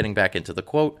 Getting back into the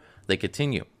quote, they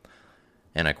continue,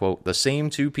 and I quote, the same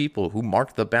two people who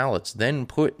marked the ballots then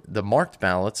put the marked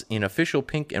ballots in official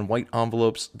pink and white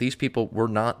envelopes. These people were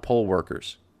not poll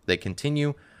workers. They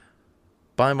continue,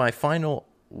 by my final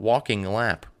walking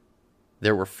lap,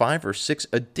 there were 5 or 6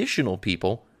 additional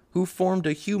people who formed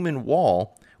a human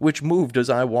wall which moved as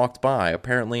I walked by,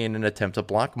 apparently in an attempt to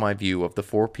block my view of the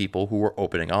 4 people who were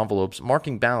opening envelopes,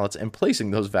 marking ballots, and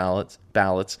placing those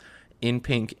ballots in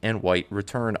pink and white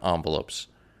return envelopes.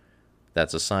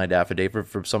 That's a signed affidavit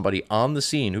from somebody on the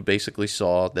scene who basically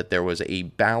saw that there was a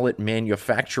ballot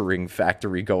manufacturing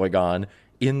factory going on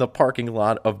in the parking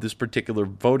lot of this particular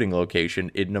voting location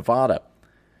in Nevada.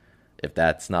 If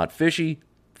that's not fishy,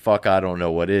 fuck, I don't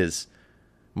know what is.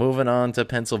 Moving on to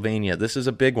Pennsylvania. This is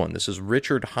a big one. This is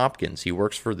Richard Hopkins. He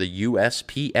works for the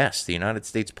USPS, the United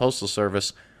States Postal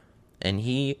Service, and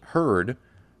he heard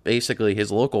basically his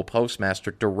local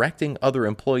postmaster directing other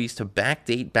employees to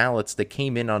backdate ballots that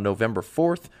came in on November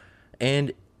 4th,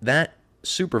 and that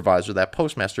supervisor, that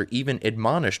postmaster, even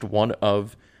admonished one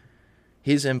of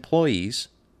his employees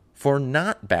for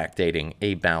not backdating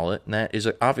a ballot, and that is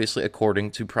obviously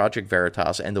according to Project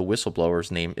Veritas, and the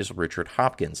whistleblower's name is Richard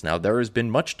Hopkins. Now, there has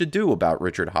been much to do about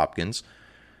Richard Hopkins,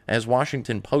 as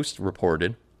Washington Post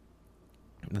reported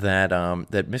that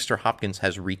Mr. Hopkins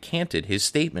has recanted his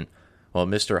statement. Well,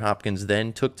 Mr. Hopkins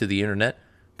then took to the internet,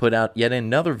 put out yet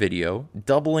another video,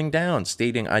 doubling down,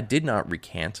 stating, I did not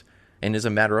recant, and as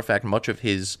a matter of fact, much of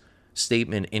his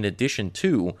statement, in addition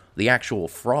to the actual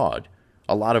fraud,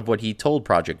 a lot of what he told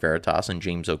Project Veritas and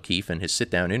James O'Keefe in his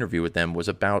sit-down interview with them was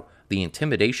about the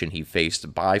intimidation he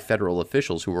faced by federal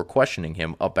officials who were questioning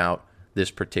him about this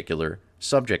particular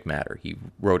subject matter. He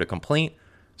wrote a complaint,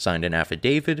 signed an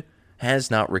affidavit,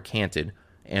 has not recanted,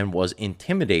 and was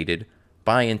intimidated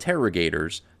by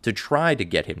interrogators to try to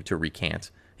get him to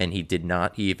recant, and he did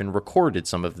not. He even recorded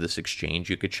some of this exchange.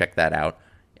 You could check that out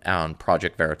on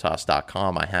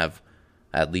ProjectVeritas.com. I have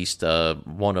at least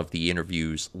one of the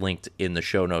interviews linked in the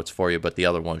show notes for you, but the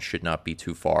other ones should not be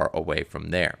too far away from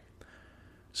there.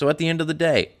 So at the end of the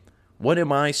day, what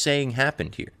am I saying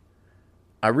happened here?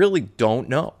 I really don't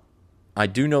know. I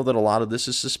do know that a lot of this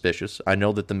is suspicious. I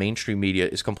know that the mainstream media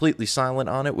is completely silent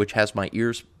on it, which has my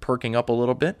ears perking up a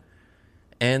little bit.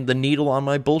 And the needle on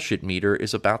my bullshit meter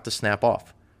is about to snap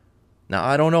off. Now,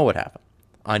 I don't know what happened.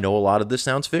 I know a lot of this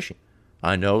sounds fishy.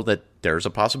 I know that there's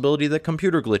a possibility that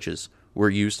computer glitches were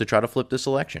used to try to flip this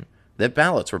election, that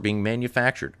ballots were being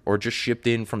manufactured or just shipped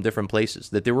in from different places,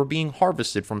 that they were being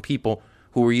harvested from people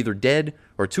who were either dead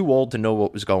or too old to know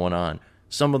what was going on.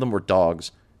 Some of them were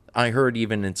dogs. I heard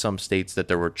even in some states that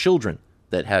there were children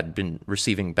that had been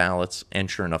receiving ballots and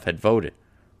sure enough had voted.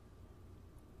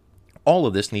 All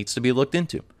of this needs to be looked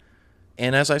into.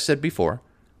 And as I said before,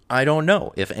 I don't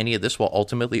know if any of this will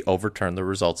ultimately overturn the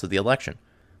results of the election.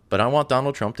 But I want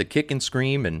Donald Trump to kick and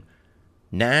scream and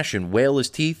gnash and wail his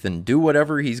teeth and do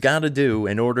whatever he's got to do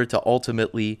in order to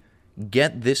ultimately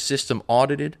get this system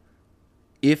audited.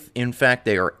 If, in fact,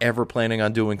 they are ever planning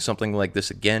on doing something like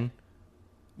this again,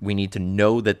 we need to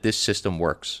know that this system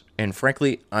works. And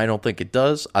frankly, I don't think it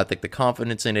does. I think the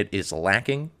confidence in it is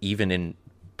lacking, even in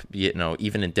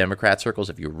Democrat circles.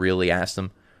 If you really ask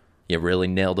them, you really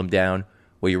nailed them down,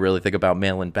 what you really think about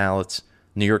mail-in ballots,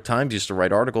 New York Times used to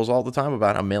write articles all the time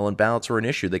about how mail-in ballots were an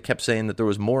issue. They kept saying that there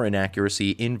was more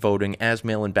inaccuracy in voting as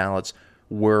mail-in ballots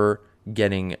were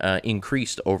getting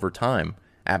increased over time.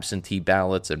 Absentee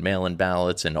ballots and mail-in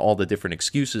ballots and all the different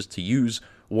excuses to use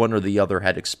one or the other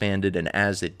had expanded, and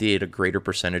as it did, a greater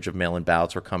percentage of mail-in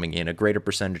ballots were coming in, a greater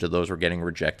percentage of those were getting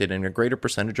rejected, and a greater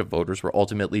percentage of voters were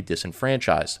ultimately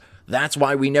disenfranchised. That's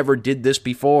why we never did this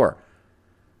before.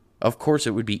 Of course,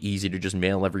 it would be easy to just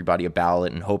mail everybody a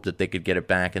ballot and hope that they could get it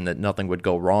back and that nothing would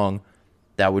go wrong.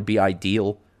 That would be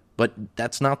ideal, but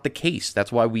that's not the case.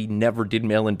 That's why we never did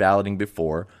mail-in balloting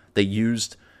before. They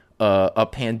used a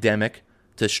pandemic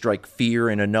to strike fear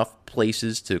in enough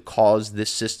places to cause this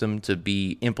system to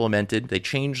be implemented. They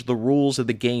changed the rules of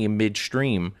the game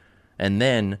midstream, and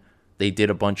then they did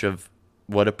a bunch of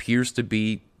what appears to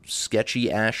be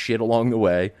sketchy-ass shit along the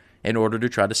way in order to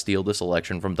try to steal this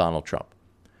election from Donald Trump.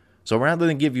 So rather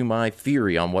than give you my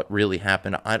theory on what really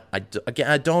happened,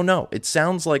 I don't know. It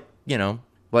sounds like,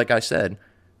 like I said,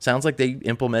 sounds like they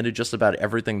implemented just about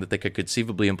everything that they could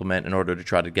conceivably implement in order to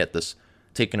try to get this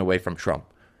taken away from Trump.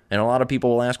 And a lot of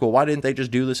people will ask, well, why didn't they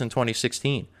just do this in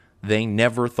 2016? They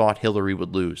never thought Hillary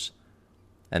would lose.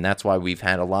 And that's why we've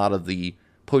had a lot of the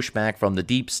pushback from the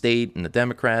deep state and the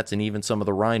Democrats and even some of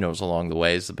the rhinos along the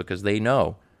way, is because they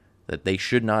know that they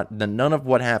should not, that none of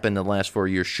what happened in the last 4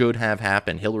 years should have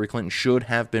happened. Hillary Clinton should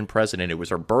have been president. It was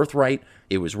her birthright.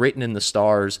 It was written in the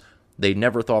stars. They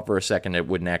never thought for a second it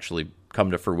wouldn't actually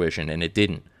come to fruition, and it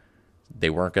didn't. They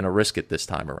weren't going to risk it this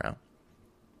time around.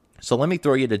 So let me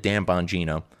throw you to Dan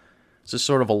Bongino. It's just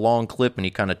sort of a long clip, and he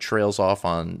kind of trails off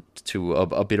on to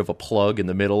a bit of a plug in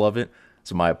the middle of it.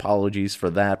 So my apologies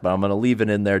for that, but I'm going to leave it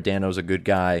in there. Dano's a good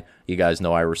guy. You guys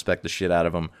know I respect the shit out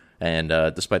of him. And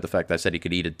despite the fact that I said he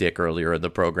could eat a dick earlier in the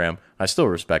program, I still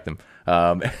respect him.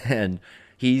 And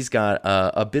he's got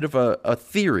a bit of a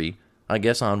theory, I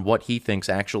guess, on what he thinks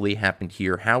actually happened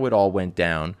here, how it all went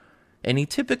down. And he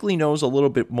typically knows a little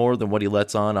bit more than what he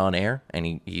lets on air.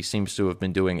 And he seems to have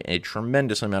been doing a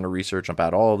tremendous amount of research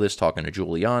about all of this, talking to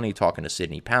Giuliani, talking to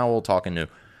Sidney Powell, talking to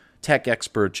tech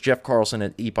experts, Jeff Carlson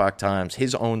at Epoch Times,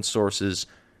 his own sources.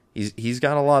 He's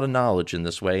got a lot of knowledge in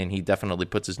this way, and he definitely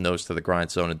puts his nose to the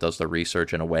grindstone and does the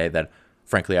research in a way that,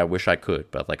 frankly, I wish I could.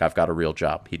 But, I've got a real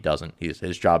job. He doesn't.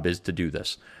 His job is to do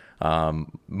this.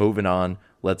 Moving on,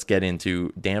 let's get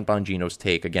into Dan Bongino's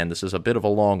take. Again, this is a bit of a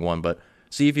long one, but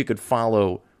see if you could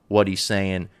follow what he's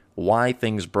saying, why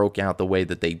things broke out the way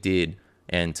that they did.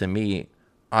 And to me,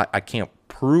 I can't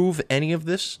prove any of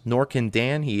this, nor can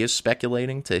Dan. He is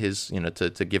speculating to his,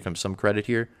 to give him some credit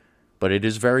here. But it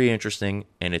is very interesting,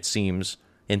 and it seems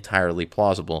entirely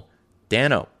plausible.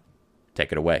 Dano,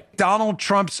 take it away. Donald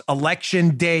Trump's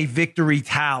election day victory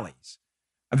tallies.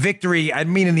 A victory,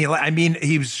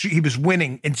 he was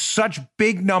winning in such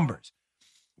big numbers,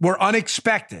 were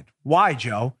unexpected. Why,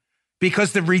 Joe?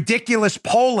 Because the ridiculous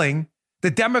polling, the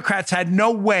Democrats had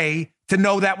no way to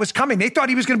know that was coming. They thought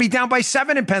he was going to be down by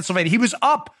 7 in Pennsylvania. He was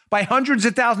up by hundreds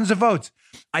of thousands of votes.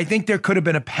 I think there could have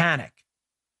been a panic.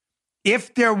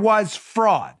 If there was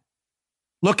fraud,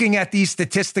 looking at these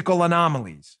statistical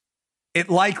anomalies, it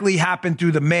likely happened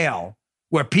through the mail,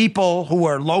 where people who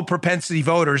were low propensity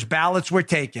voters, ballots were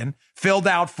taken, filled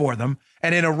out for them,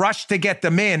 and in a rush to get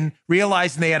them in,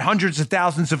 realizing they had hundreds of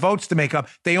thousands of votes to make up,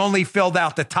 they only filled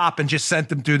out the top and just sent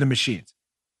them through the machines.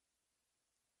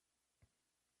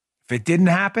 If it didn't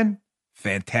happen,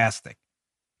 fantastic.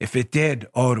 If it did,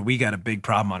 we got a big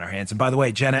problem on our hands. And by the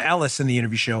way, Jenna Ellis in the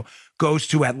interview show goes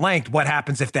to at length what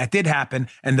happens if that did happen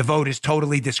and the vote is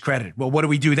totally discredited. Well, what do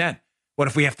we do then? What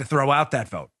if we have to throw out that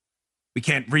vote? We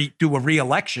can't do a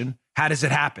re-election. How does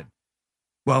it happen?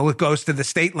 Well, it goes to the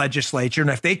state legislature,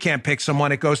 and if they can't pick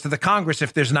someone, it goes to the Congress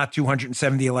if there's not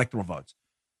 270 electoral votes.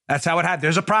 That's how it happened.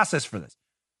 There's a process for this.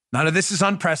 None of this is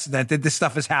unprecedented. This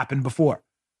stuff has happened before,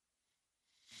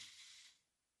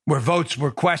 where votes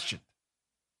were questioned.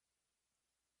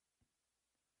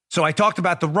 So I talked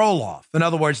about the roll-off. In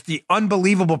other words, the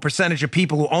unbelievable percentage of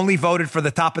people who only voted for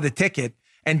the top of the ticket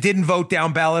and didn't vote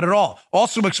down ballot at all.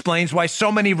 Also explains why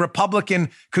so many Republican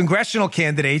congressional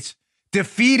candidates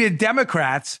defeated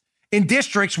Democrats in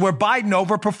districts where Biden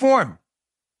overperformed.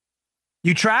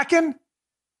 You tracking?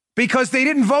 Because they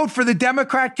didn't vote for the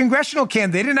Democrat congressional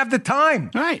candidate. They didn't have the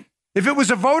time. Right. If it was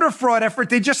a voter fraud effort,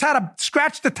 they just had to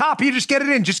scratch the top. You just get it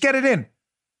in. Just get it in.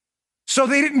 So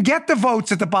they didn't get the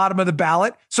votes at the bottom of the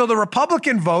ballot. So the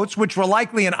Republican votes, which were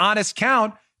likely an honest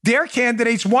count, their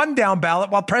candidates won down ballot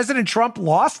while President Trump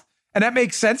lost. And that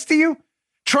makes sense to you?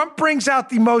 Trump brings out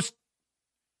the most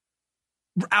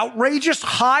outrageous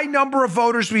high number of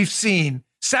voters we've seen,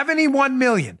 71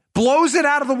 million, blows it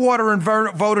out of the water in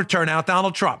voter turnout,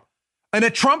 Donald Trump. in a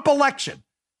Trump election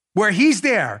where he's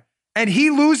there and he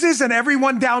loses and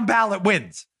everyone down ballot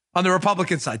wins on the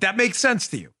Republican side. That makes sense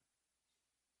to you.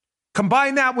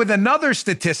 Combine that with another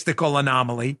statistical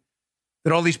anomaly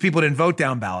that all these people didn't vote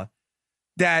down ballot,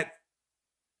 that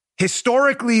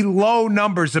historically low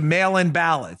numbers of mail-in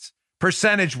ballots,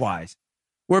 percentage-wise,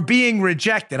 were being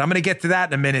rejected. I'm going to get to that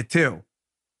in a minute, too.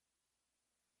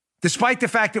 Despite the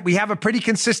fact that we have a pretty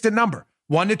consistent number,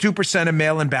 1% to 2% of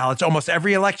mail-in ballots, almost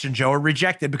every election, Joe, are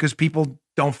rejected because people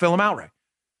don't fill them out right.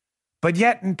 But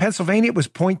yet in Pennsylvania, it was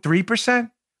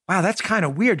 0.3%. Wow, that's kind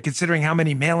of weird considering how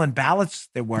many mail-in ballots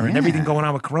there were and everything going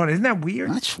on with Corona. Isn't that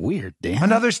weird? That's weird, Dan.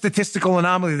 Another statistical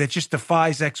anomaly that just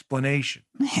defies explanation.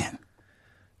 Man.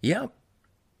 Yeah.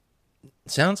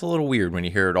 Sounds a little weird when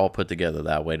you hear it all put together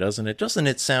that way, doesn't it? Doesn't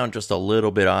it sound just a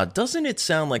little bit odd? Doesn't it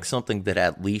sound like something that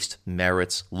at least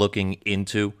merits looking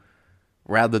into?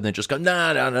 Rather than just go,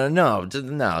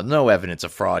 no evidence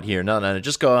of fraud here. No,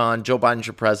 just go on. Joe Biden's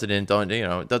your president.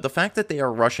 The fact that they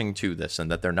are rushing to this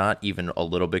and that they're not even a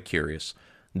little bit curious.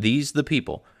 These the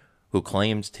people who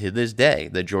claimed to this day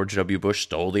that George W. Bush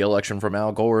stole the election from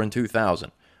Al Gore in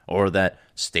 2000, or that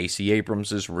Stacey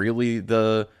Abrams is really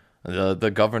the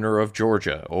governor of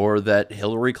Georgia, or that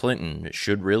Hillary Clinton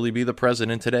should really be the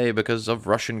president today because of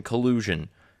Russian collusion.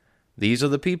 These are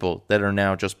the people that are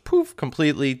now just poof,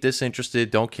 completely disinterested,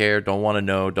 don't care, don't want to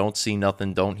know, don't see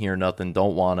nothing, don't hear nothing,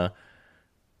 don't wanna.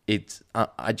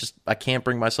 I can't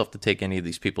bring myself to take any of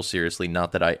these people seriously,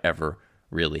 not that I ever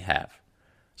really have.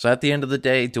 So at the end of the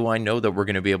day, do I know that we're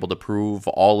going to be able to prove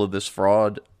all of this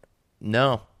fraud?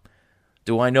 No.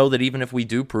 Do I know that even if we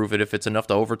do prove it, if it's enough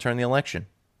to overturn the election?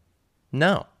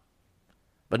 No.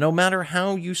 But no matter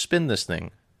how you spin this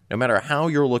thing, no matter how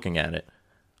you're looking at it,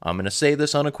 I'm going to say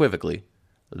this unequivocally,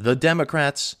 the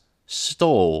Democrats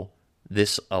stole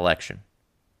this election.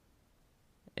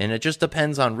 And it just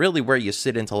depends on really where you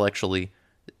sit intellectually.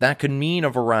 That could mean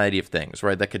a variety of things,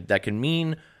 right? That could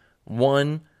mean,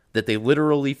 one, that they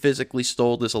literally physically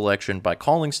stole this election by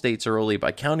calling states early,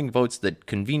 by counting votes that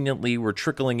conveniently were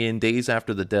trickling in days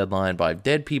after the deadline, by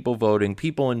dead people voting,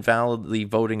 people invalidly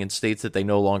voting in states that they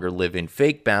no longer live in,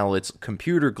 fake ballots,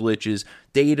 computer glitches,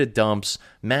 data dumps,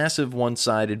 massive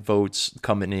one-sided votes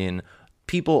coming in,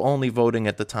 people only voting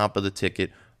at the top of the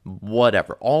ticket,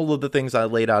 whatever. All of the things I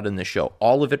laid out in this show,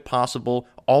 all of it possible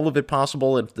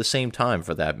at the same time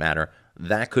for that matter,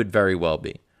 that could very well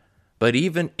be. But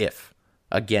even if,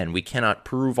 again, we cannot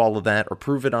prove all of that or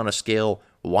prove it on a scale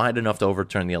wide enough to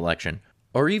overturn the election,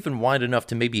 or even wide enough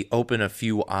to maybe open a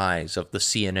few eyes of the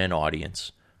CNN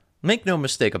audience. Make no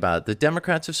mistake about it, the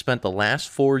Democrats have spent the last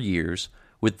 4 years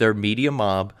with their media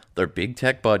mob, their big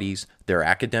tech buddies, their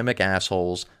academic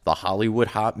assholes, the Hollywood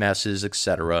hot messes,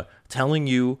 etc., telling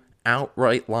you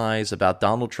outright lies about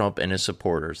Donald Trump and his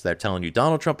supporters. They're telling you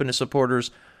Donald Trump and his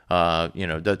supporters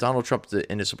Donald Trump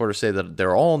and his supporters say that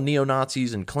they're all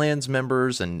neo-Nazis and Klans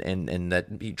members, and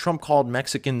that Trump called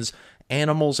Mexicans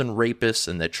animals and rapists,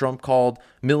 and that Trump called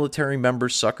military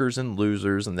members suckers and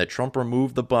losers, and that Trump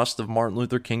removed the bust of Martin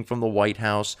Luther King from the White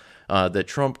House, that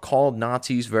Trump called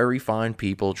Nazis very fine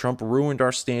people, Trump ruined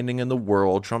our standing in the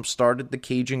world, Trump started the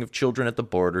caging of children at the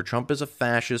border, Trump is a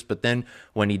fascist, but then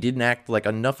when he didn't act like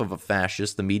enough of a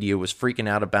fascist, the media was freaking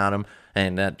out about him,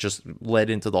 and that just led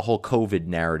into the whole COVID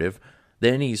narrative.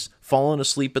 Then he's fallen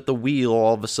asleep at the wheel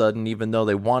all of a sudden, even though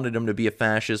they wanted him to be a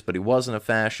fascist, but he wasn't a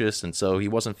fascist, and so he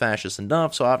wasn't fascist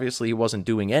enough, so obviously he wasn't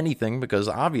doing anything, because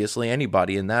obviously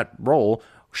anybody in that role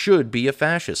should be a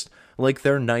fascist. Like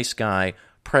their nice guy,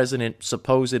 president,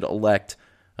 supposed-elect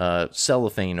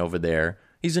Cellophane over there.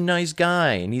 He's a nice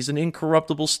guy, and he's an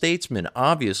incorruptible statesman,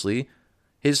 obviously.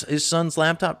 His son's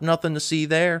laptop, nothing to see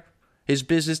there. His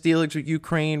business dealings with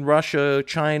Ukraine, Russia,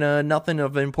 China, nothing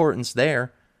of importance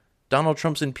there. Donald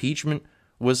Trump's impeachment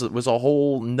was a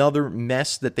whole nother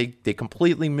mess that they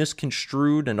completely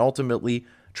misconstrued and ultimately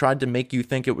tried to make you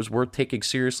think it was worth taking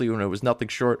seriously when it was nothing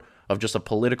short of just a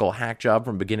political hack job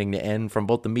from beginning to end from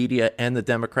both the media and the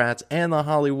Democrats and the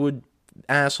Hollywood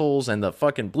assholes and the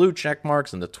fucking blue check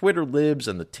marks and the Twitter libs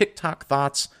and the TikTok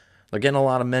thoughts. They're getting a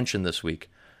lot of mention this week.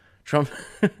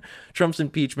 Trump's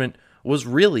impeachment was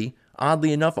really,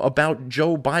 oddly enough, about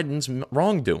Joe Biden's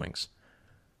wrongdoings.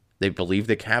 They believe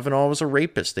that Kavanaugh was a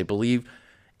rapist. They believe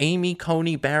Amy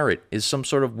Coney Barrett is some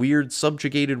sort of weird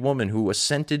subjugated woman who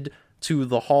ascended to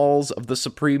the halls of the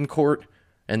Supreme Court,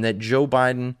 and that Joe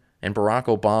Biden and Barack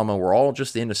Obama were all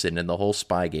just innocent in the whole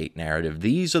Spygate narrative.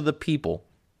 These are the people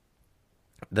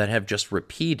that have just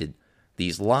repeated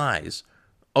these lies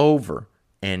over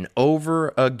and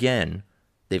over again.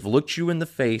 They've looked you in the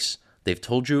face. They've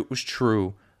told you it was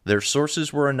true. Their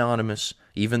sources were anonymous,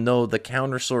 even though the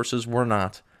counter sources were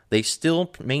not. They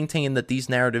still maintain that these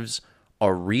narratives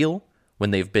are real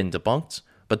when they've been debunked.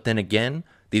 But then again,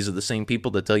 these are the same people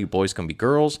that tell you boys can be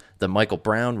girls, that Michael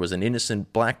Brown was an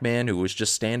innocent black man who was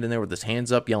just standing there with his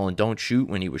hands up yelling, "Don't shoot,"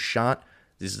 when he was shot.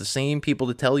 These are the same people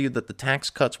that tell you that the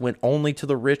tax cuts went only to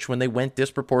the rich when they went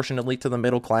disproportionately to the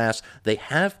middle class. They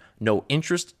have no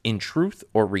interest in truth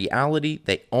or reality.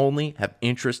 They only have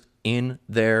interest in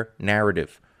their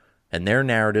narrative. And their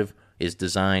narrative is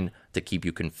designed to keep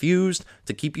you confused,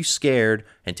 to keep you scared,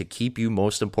 and to keep you,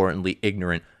 most importantly,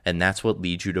 ignorant. And that's what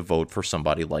leads you to vote for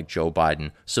somebody like Joe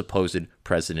Biden, supposed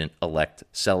president-elect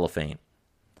Cellophane.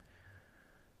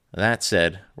 That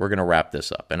said, we're going to wrap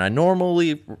this up. And I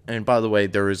normally, and by the way,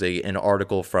 there is an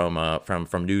article from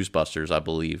Newsbusters, I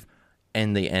believe,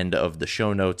 in the end of the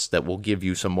show notes that will give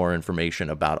you some more information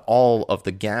about all of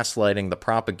the gaslighting, the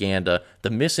propaganda, the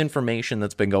misinformation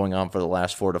that's been going on for the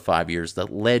last 4 to 5 years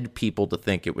that led people to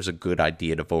think it was a good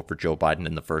idea to vote for Joe Biden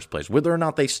in the first place. Whether or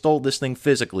not they stole this thing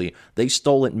physically, they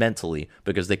stole it mentally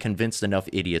because they convinced enough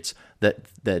idiots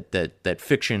that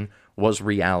fiction was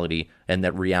reality and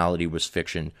that reality was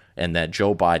fiction and that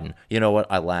Joe Biden, you know what,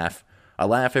 I laugh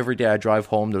every day I drive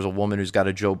home. There's a woman who's got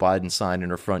a Joe Biden sign in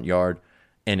her front yard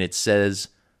and it says,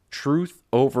 "Truth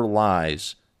over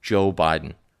lies, Joe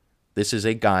Biden." This is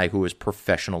a guy who has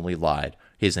professionally lied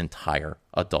his entire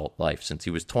adult life. Since he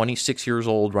was 26 years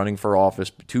old, running for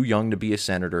office, too young to be a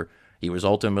senator, he was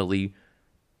ultimately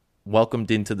welcomed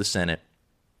into the Senate,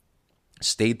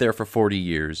 stayed there for 40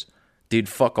 years, did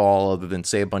fuck all other than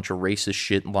say a bunch of racist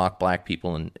shit and lock black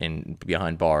people in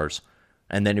behind bars.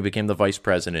 And then he became the vice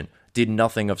president, did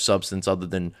nothing of substance other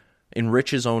than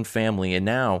enrich his own family. And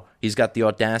now he's got the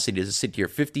audacity to sit here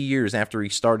 50 years after he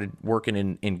started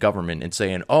working in government and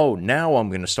saying, "Oh, now I'm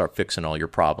going to start fixing all your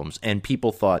problems." And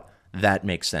people thought that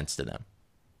makes sense to them.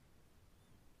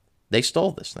 They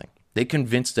stole this thing. They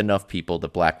convinced enough people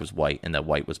that black was white and that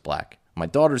white was black. My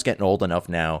daughter's getting old enough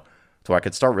now so I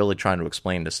could start really trying to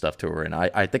explain this stuff to her. And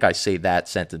I think I say that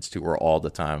sentence to her all the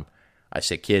time. I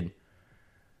say, "Kid,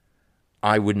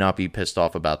 I would not be pissed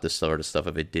off about this sort of stuff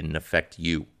if it didn't affect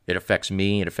you. It affects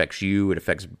me. It affects you. It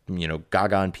affects,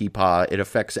 Gaga and Peepaw. It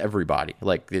affects everybody."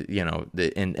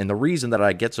 And the reason that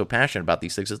I get so passionate about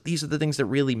these things is these are the things that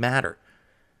really matter.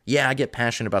 Yeah, I get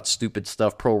passionate about stupid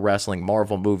stuff, pro wrestling,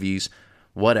 Marvel movies,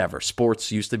 whatever.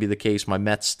 Sports used to be the case. My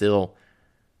Mets still.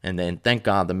 And then, thank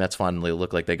God, the Mets finally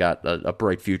look like they got a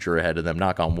bright future ahead of them,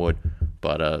 knock on wood.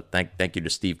 But thank you to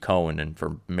Steve Cohen and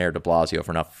for Mayor de Blasio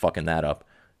for not fucking that up,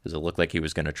 because it looked like he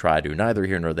was going to try to. Neither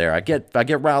here nor there. I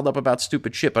get riled up about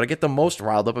stupid shit, but I get the most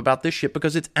riled up about this shit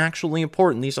because it's actually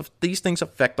important. These things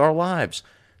affect our lives.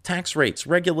 Tax rates,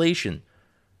 regulation,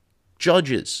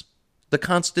 judges, the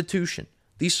Constitution.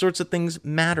 These sorts of things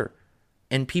matter,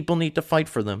 and people need to fight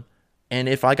for them. And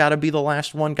if I got to be the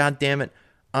last one, God damn it,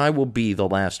 I will be the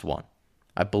last one.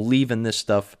 I believe in this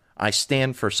stuff. I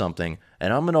stand for something,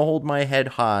 and I'm going to hold my head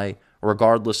high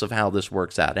regardless of how this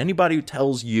works out. Anybody who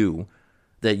tells you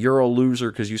that you're a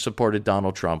loser because you supported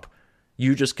Donald Trump,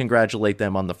 you just congratulate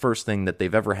them on the first thing that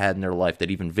they've ever had in their life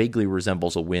that even vaguely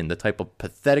resembles a win. The type of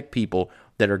pathetic people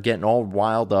that are getting all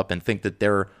riled up and think that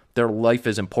their life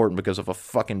is important because of a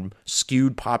fucking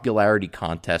skewed popularity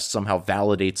contest somehow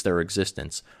validates their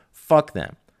existence. Fuck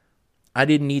them. I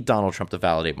didn't need Donald Trump to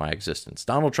validate my existence.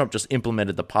 Donald Trump just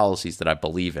implemented the policies that I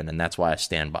believe in, and that's why I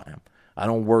stand by him. I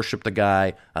don't worship the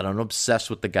guy. I don't obsess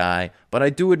with the guy, but I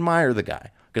do admire the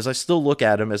guy because I still look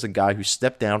at him as a guy who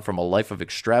stepped down from a life of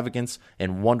extravagance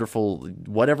and wonderful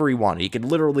whatever he wanted. He could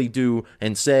literally do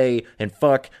and say and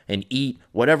fuck and eat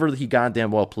whatever he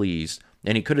goddamn well pleased,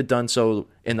 and he could have done so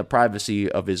in the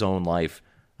privacy of his own life,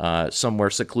 somewhere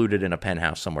secluded in a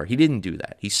penthouse somewhere. He didn't do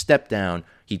that. He stepped down.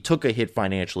 He took a hit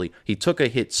financially. He took a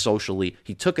hit socially.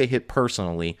 He took a hit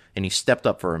personally, and he stepped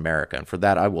up for America. And for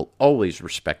that, I will always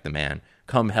respect the man,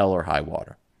 come hell or high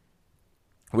water.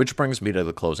 Which brings me to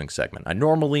the closing segment. I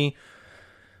normally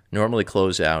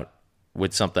close out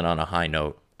with something on a high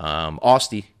note.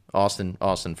 Austin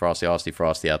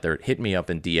Frosty out there hit me up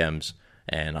in DMs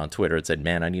and on Twitter. It said,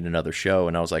 "Man, I need another show."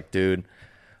 And I was like, dude,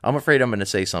 I'm afraid I'm going to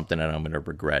say something that I'm going to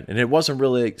regret. And it wasn't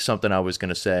really something I was going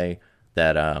to say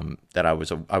that I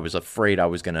was afraid I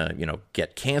was going to,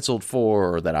 get canceled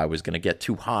for, or that I was going to get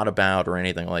too hot about, or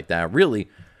anything like that. Really,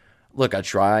 look, I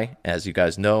try, as you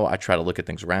guys know, I try to look at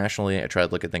things rationally. I try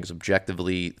to look at things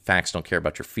objectively. Facts don't care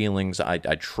about your feelings. I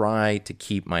try to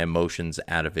keep my emotions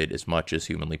out of it as much as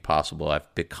humanly possible.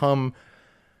 I've become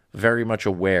very much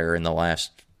aware in the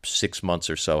last 6 months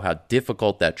or so how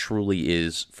difficult that truly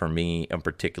is for me in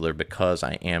particular, because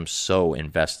I am so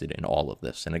invested in all of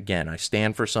this. And again, I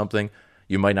stand for something.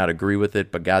 You might not agree with it,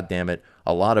 but God damn it,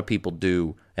 a lot of people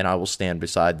do, and I will stand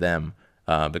beside them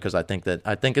because I think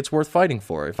it's worth fighting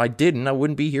for. If I didn't, I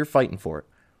wouldn't be here fighting for it.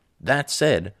 That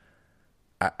said,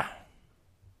 I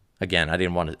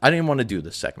didn't want to do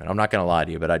this segment. I'm not going to lie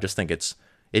to you, but I just think it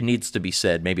needs to be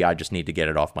said. Maybe I just need to get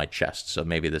it off my chest. So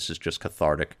maybe this is just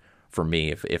cathartic for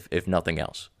me, if nothing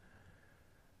else.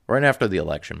 Right after the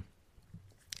election,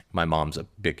 my mom's a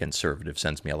big conservative,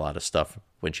 sends me a lot of stuff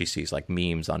when she sees like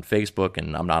memes on Facebook,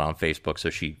 and I'm not on Facebook, so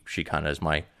she kind of is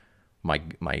my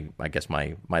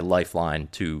lifeline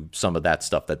to some of that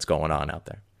stuff that's going on out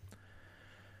there.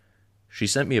 She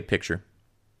sent me a picture,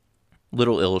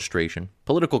 little illustration.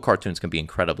 Political cartoons can be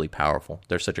incredibly powerful.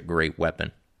 They're such a great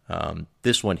weapon.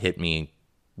 This one hit me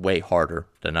way harder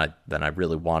than I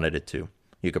really wanted it to.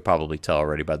 You could probably tell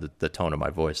already by the tone of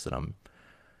my voice that I'm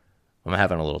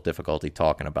having a little difficulty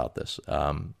talking about this.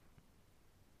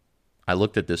 I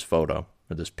looked at this photo,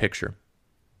 or this picture,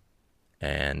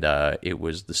 and it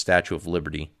was the Statue of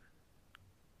Liberty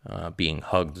being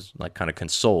hugged, like kind of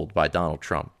consoled by Donald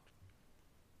Trump.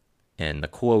 And the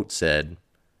quote said,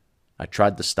 "I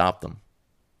tried to stop them,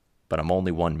 but I'm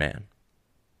only one man."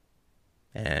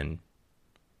 And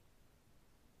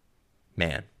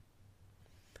man,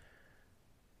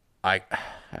 I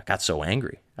got so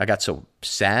angry. I got so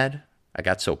sad. I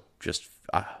got so just,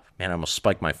 I almost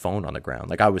spiked my phone on the ground.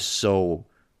 Like, I was so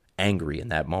angry in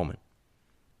that moment.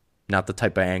 Not the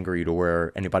type of angry to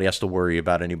where anybody has to worry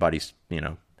about anybody's,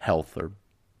 health or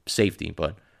safety,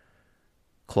 but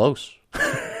close.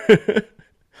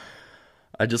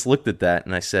 I just looked at that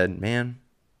and I said, man,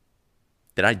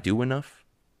 did I do enough?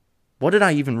 What did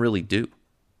I even really do?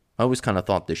 I always kind of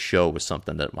thought this show was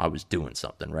something that I was doing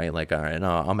something, right? Like, all right,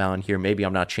 no, I'm out here. Maybe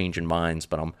I'm not changing minds,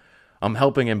 but I'm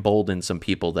helping embolden some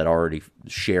people that already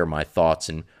share my thoughts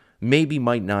and maybe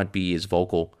might not be as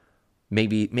vocal.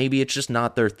 Maybe it's just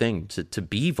not their thing to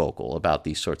be vocal about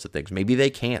these sorts of things. Maybe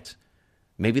they can't.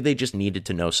 Maybe they just needed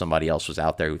to know somebody else was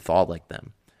out there who thought like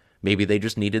them. Maybe they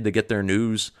just needed to get their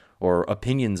news or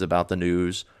opinions about the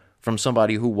news from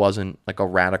somebody who wasn't like a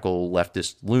radical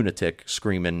leftist lunatic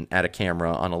screaming at a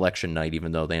camera on election night,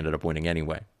 even though they ended up winning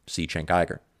anyway. See Cenk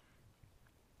Uygur.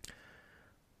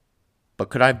 But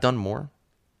could I have done more?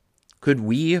 Could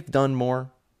we have done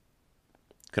more?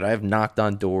 Could I have knocked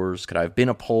on doors? Could I have been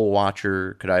a poll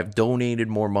watcher? Could I have donated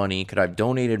more money? Could I have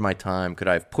donated my time? Could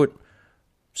I have put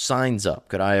signs up?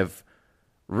 Could I have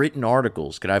written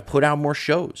articles? Could I have put out more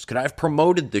shows? Could I have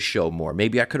promoted the show more?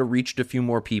 Maybe I could have reached a few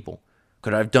more people.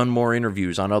 Could I have done more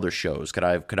interviews on other shows? Could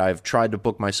I have tried to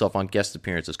book myself on guest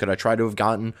appearances? Could I try to have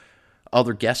gotten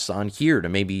other guests on here to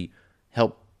maybe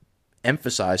help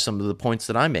emphasize some of the points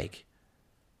that I make?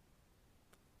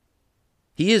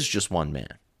 He is just one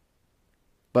man.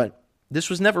 But this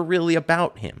was never really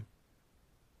about him.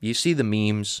 You see the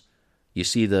memes, you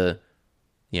see the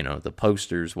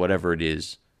posters, whatever it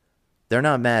is. They're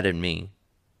not mad at me.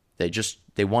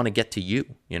 They want to get to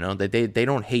you. They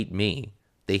don't hate me.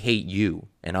 They hate you,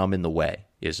 and I'm in the way,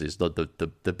 is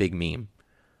the big meme.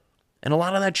 And a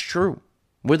lot of that's true.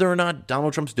 Whether or not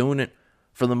Donald Trump's doing it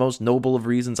for the most noble of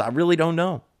reasons, I really don't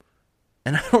know.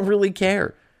 And I don't really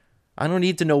care. I don't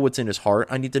need to know what's in his heart.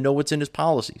 I need to know what's in his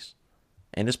policies.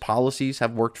 And his policies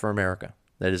have worked for America.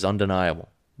 That is undeniable.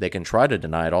 They can try to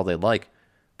deny it all they like,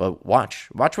 but watch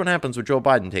what happens when Joe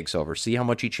Biden takes over. See how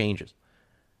much he changes.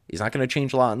 He's not going to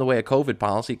change a lot in the way of COVID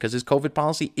policy because his COVID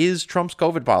policy is Trump's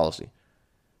COVID policy.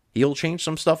 He'll change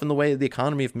some stuff in the way of the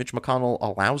economy if Mitch McConnell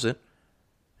allows it,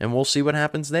 and we'll see what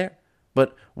happens there.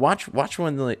 But watch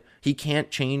when he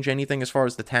can't change anything as far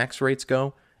as the tax rates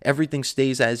go. Everything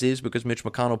stays as is because Mitch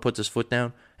McConnell puts his foot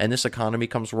down, and this economy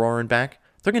comes roaring back.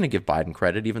 They're going to give Biden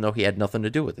credit even though he had nothing to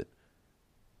do with it.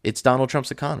 It's Donald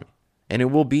Trump's economy, and it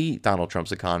will be Donald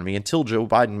Trump's economy until Joe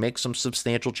Biden makes some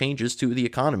substantial changes to the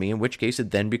economy, in which case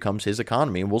it then becomes his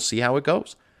economy, and we'll see how it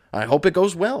goes. I hope it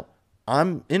goes well.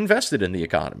 I'm invested in the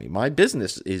economy. My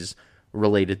business is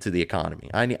related to the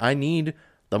economy. I need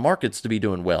the markets to be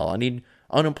doing well. I need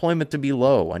unemployment to be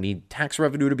low. I need tax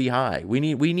revenue to be high. We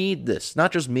need this.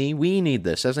 Not just me. We need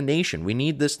this as a nation. We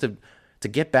need this to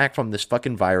get back from this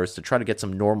fucking virus, to try to get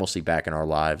some normalcy back in our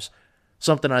lives.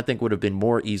 Something I think would have been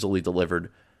more easily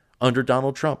delivered under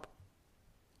Donald Trump.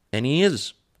 And he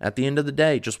is, at the end of the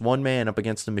day, just one man up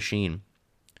against the machine.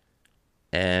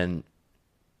 And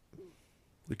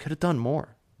we could have done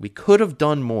more. We could have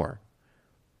done more.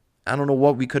 I don't know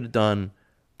what we could have done,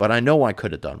 but I know I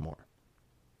could have done more.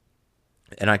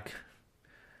 And I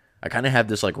kind of have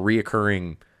this like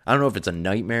reoccurring, I don't know if it's a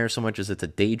nightmare so much as it's a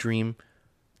daydream,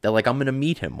 that like I'm going to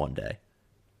meet him one day.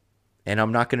 And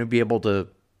I'm not going to be able to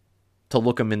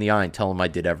look him in the eye and tell him I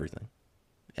did everything.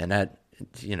 And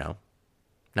you know,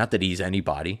 not that he's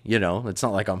anybody, you know, it's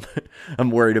not like I'm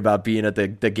worried about being at the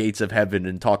gates of heaven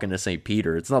and talking to St.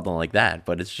 Peter. It's nothing like that,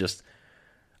 but it's just,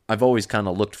 I've always kind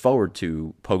of looked forward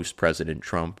to post-President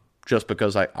Trump just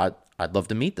because I'd love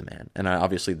to meet the man. And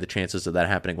obviously the chances of that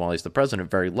happening while he's the president are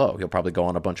very low. He'll probably go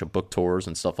on a bunch of book tours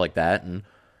and stuff like that, and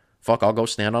fuck, I'll go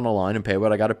stand on a line and pay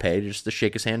what I got to pay just to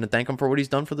shake his hand and thank him for what he's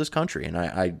done for this country.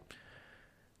 And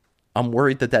I'm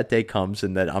worried that day comes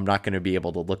and that I'm not going to be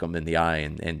able to look him in the eye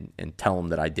and tell him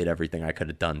that I did everything I could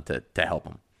have done to help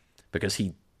him, because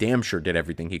he damn sure did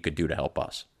everything he could do to help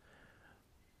us.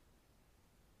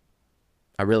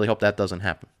 I really hope that doesn't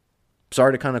happen.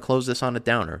 Sorry to kind of close this on a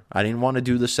downer. I didn't want to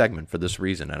do this segment for this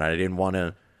reason, and I didn't want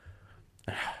to...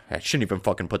 I shouldn't even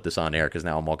fucking put this on air because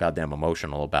now I'm all goddamn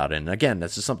emotional about it. And again,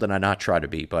 this is something I not try to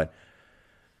be, but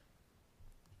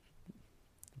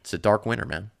it's a dark winter,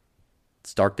 man.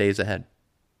 It's dark days ahead.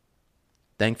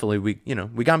 Thankfully, we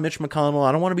got Mitch McConnell.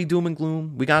 I don't want to be doom and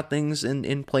gloom. We got things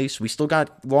in place. We still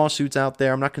got lawsuits out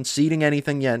there. I'm not conceding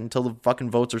anything yet until the fucking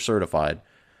votes are certified.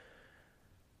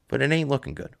 But it ain't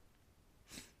looking good.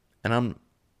 And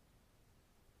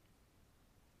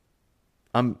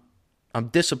I'm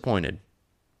disappointed.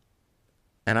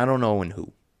 And I don't know in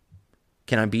who.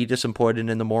 Can I be disappointed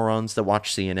in the morons that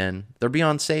watch CNN? They're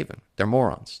beyond saving. They're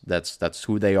morons. That's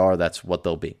who they are. That's what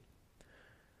they'll be.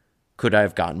 Could I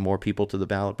have gotten more people to the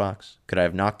ballot box? Could I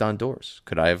have knocked on doors?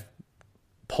 Could I have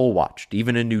poll watched,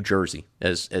 even in New Jersey,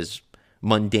 as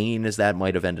mundane as that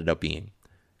might have ended up being?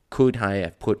 Could I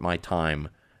have put my time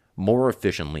more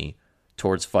efficiently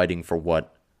towards fighting for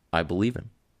what I believe in?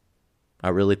 I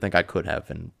really think I could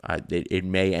have, and it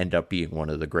may end up being one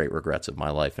of the great regrets of my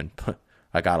life, and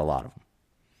I got a lot of them.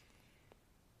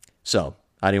 So,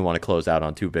 I didn't want to close out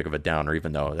on too big of a downer,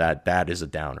 even though that is a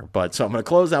downer. But so I'm going to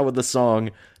close out with the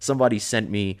song somebody sent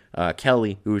me,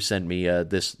 Kelly, who sent me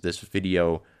this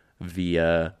video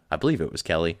via, I believe it was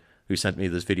Kelly, who sent me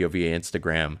this video via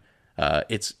Instagram.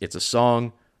 It's a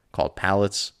song called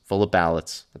Pallets Full of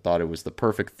Ballots. I thought it was the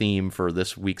perfect theme for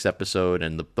this week's episode,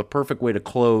 and the perfect way to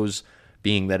close,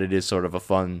 being that it is sort of a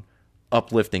fun,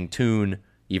 uplifting tune,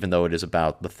 even though it is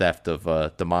about the theft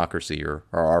of democracy, or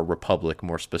our republic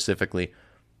more specifically.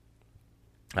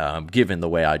 Given the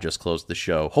way I just closed the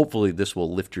show, hopefully this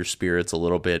will lift your spirits a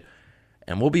little bit,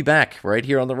 and we'll be back right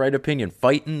here on The Right Opinion,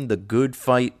 fighting the good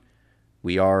fight.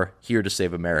 We are here to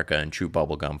save America and chew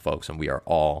bubblegum, folks, and we are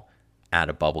all out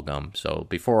of bubblegum. So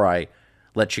before I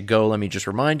let you go, let me just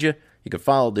remind you, you can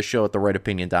follow the show at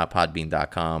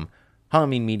therightopinion.podbean.com,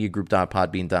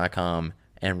 HalloweenMediaGroup.podbean.com,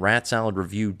 and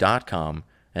RatSaladReview.com.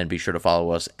 And be sure to follow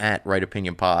us at Right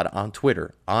Opinion Pod on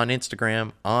Twitter, on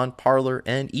Instagram, on Parler,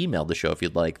 and email the show if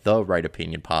you'd like,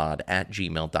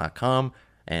 therightopinionpod@gmail.com.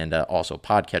 And also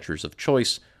podcatchers of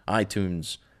choice,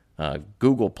 iTunes,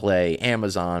 Google Play,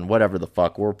 Amazon, whatever the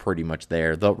fuck, we're pretty much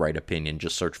there. The Right Opinion,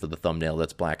 just search for the thumbnail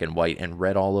that's black and white and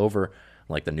red all over,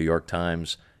 like the New York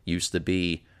Times used to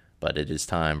be. But it is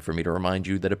time for me to remind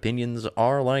you that opinions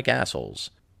are like assholes.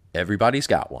 Everybody's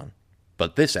got one.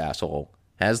 But this asshole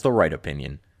has the right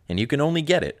opinion, and you can only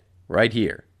get it right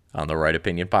here on the Right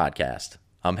Opinion Podcast.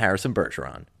 I'm Harrison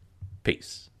Bergeron.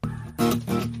 Peace. When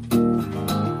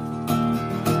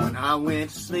I went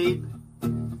to sleep,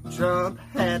 Trump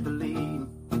had the lead.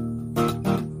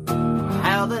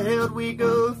 How the hell did we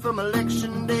go from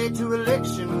election day to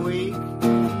election week?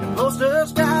 The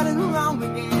posters got it wrong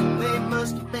again, they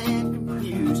must have been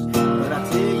confused. But I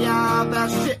tell ya, I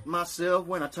about shit myself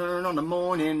when I turn on the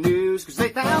morning news, 'cause they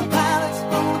found ballots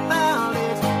full of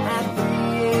ballots at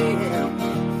 3 a.m.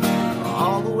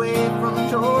 all the way from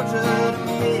Georgia to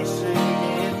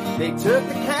Michigan. They took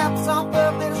the caps off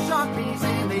of their Sharpies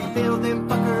and they filled them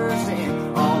fuckers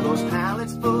in. All those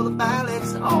pallets full of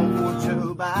ballots, all for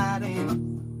Joe Biden.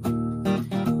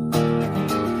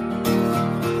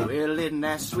 Well, isn't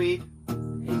that sweet?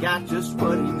 He got just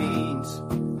what he needs.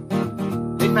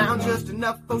 They found just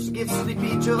enough folks to give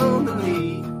Sleepy Joe the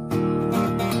lead.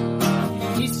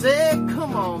 He said,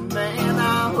 come on, man,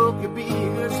 I hope you'll be a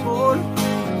good sport.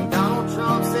 Donald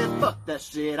Trump said, fuck that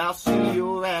shit, I'll see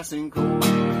your ass in court.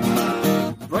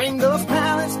 Bring those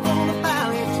pallets full of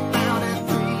ballots down at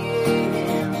 3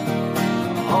 a.m.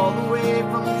 all the way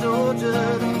from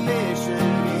Georgia to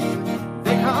Michigan.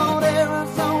 They called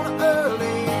Arizona early,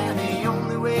 and the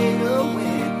only way to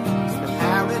win is the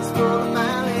pallets full of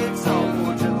ballots, all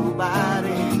for Joe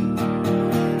Biden.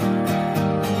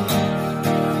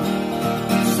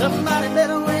 Somebody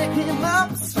better wake him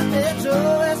up, so that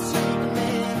Joe is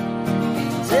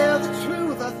Superman. Tell the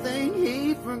truth, I think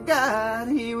he forgot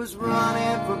he was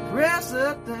running for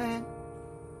president.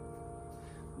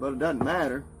 But it doesn't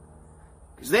matter,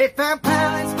 'cause they found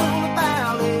pallets full of ballots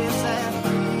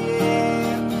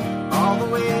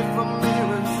way from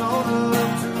Arizona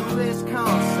to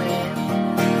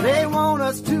Wisconsin. They want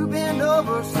us to bend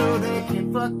over so they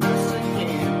can fuck us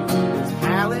again. There's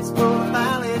pallets full of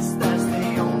ballots, that's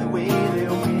the only way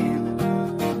they'll win.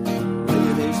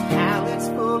 Yeah, there's pallets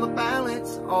full of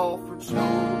ballots, all for Joe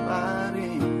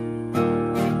Biden.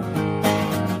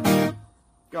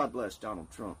 God bless Donald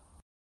Trump.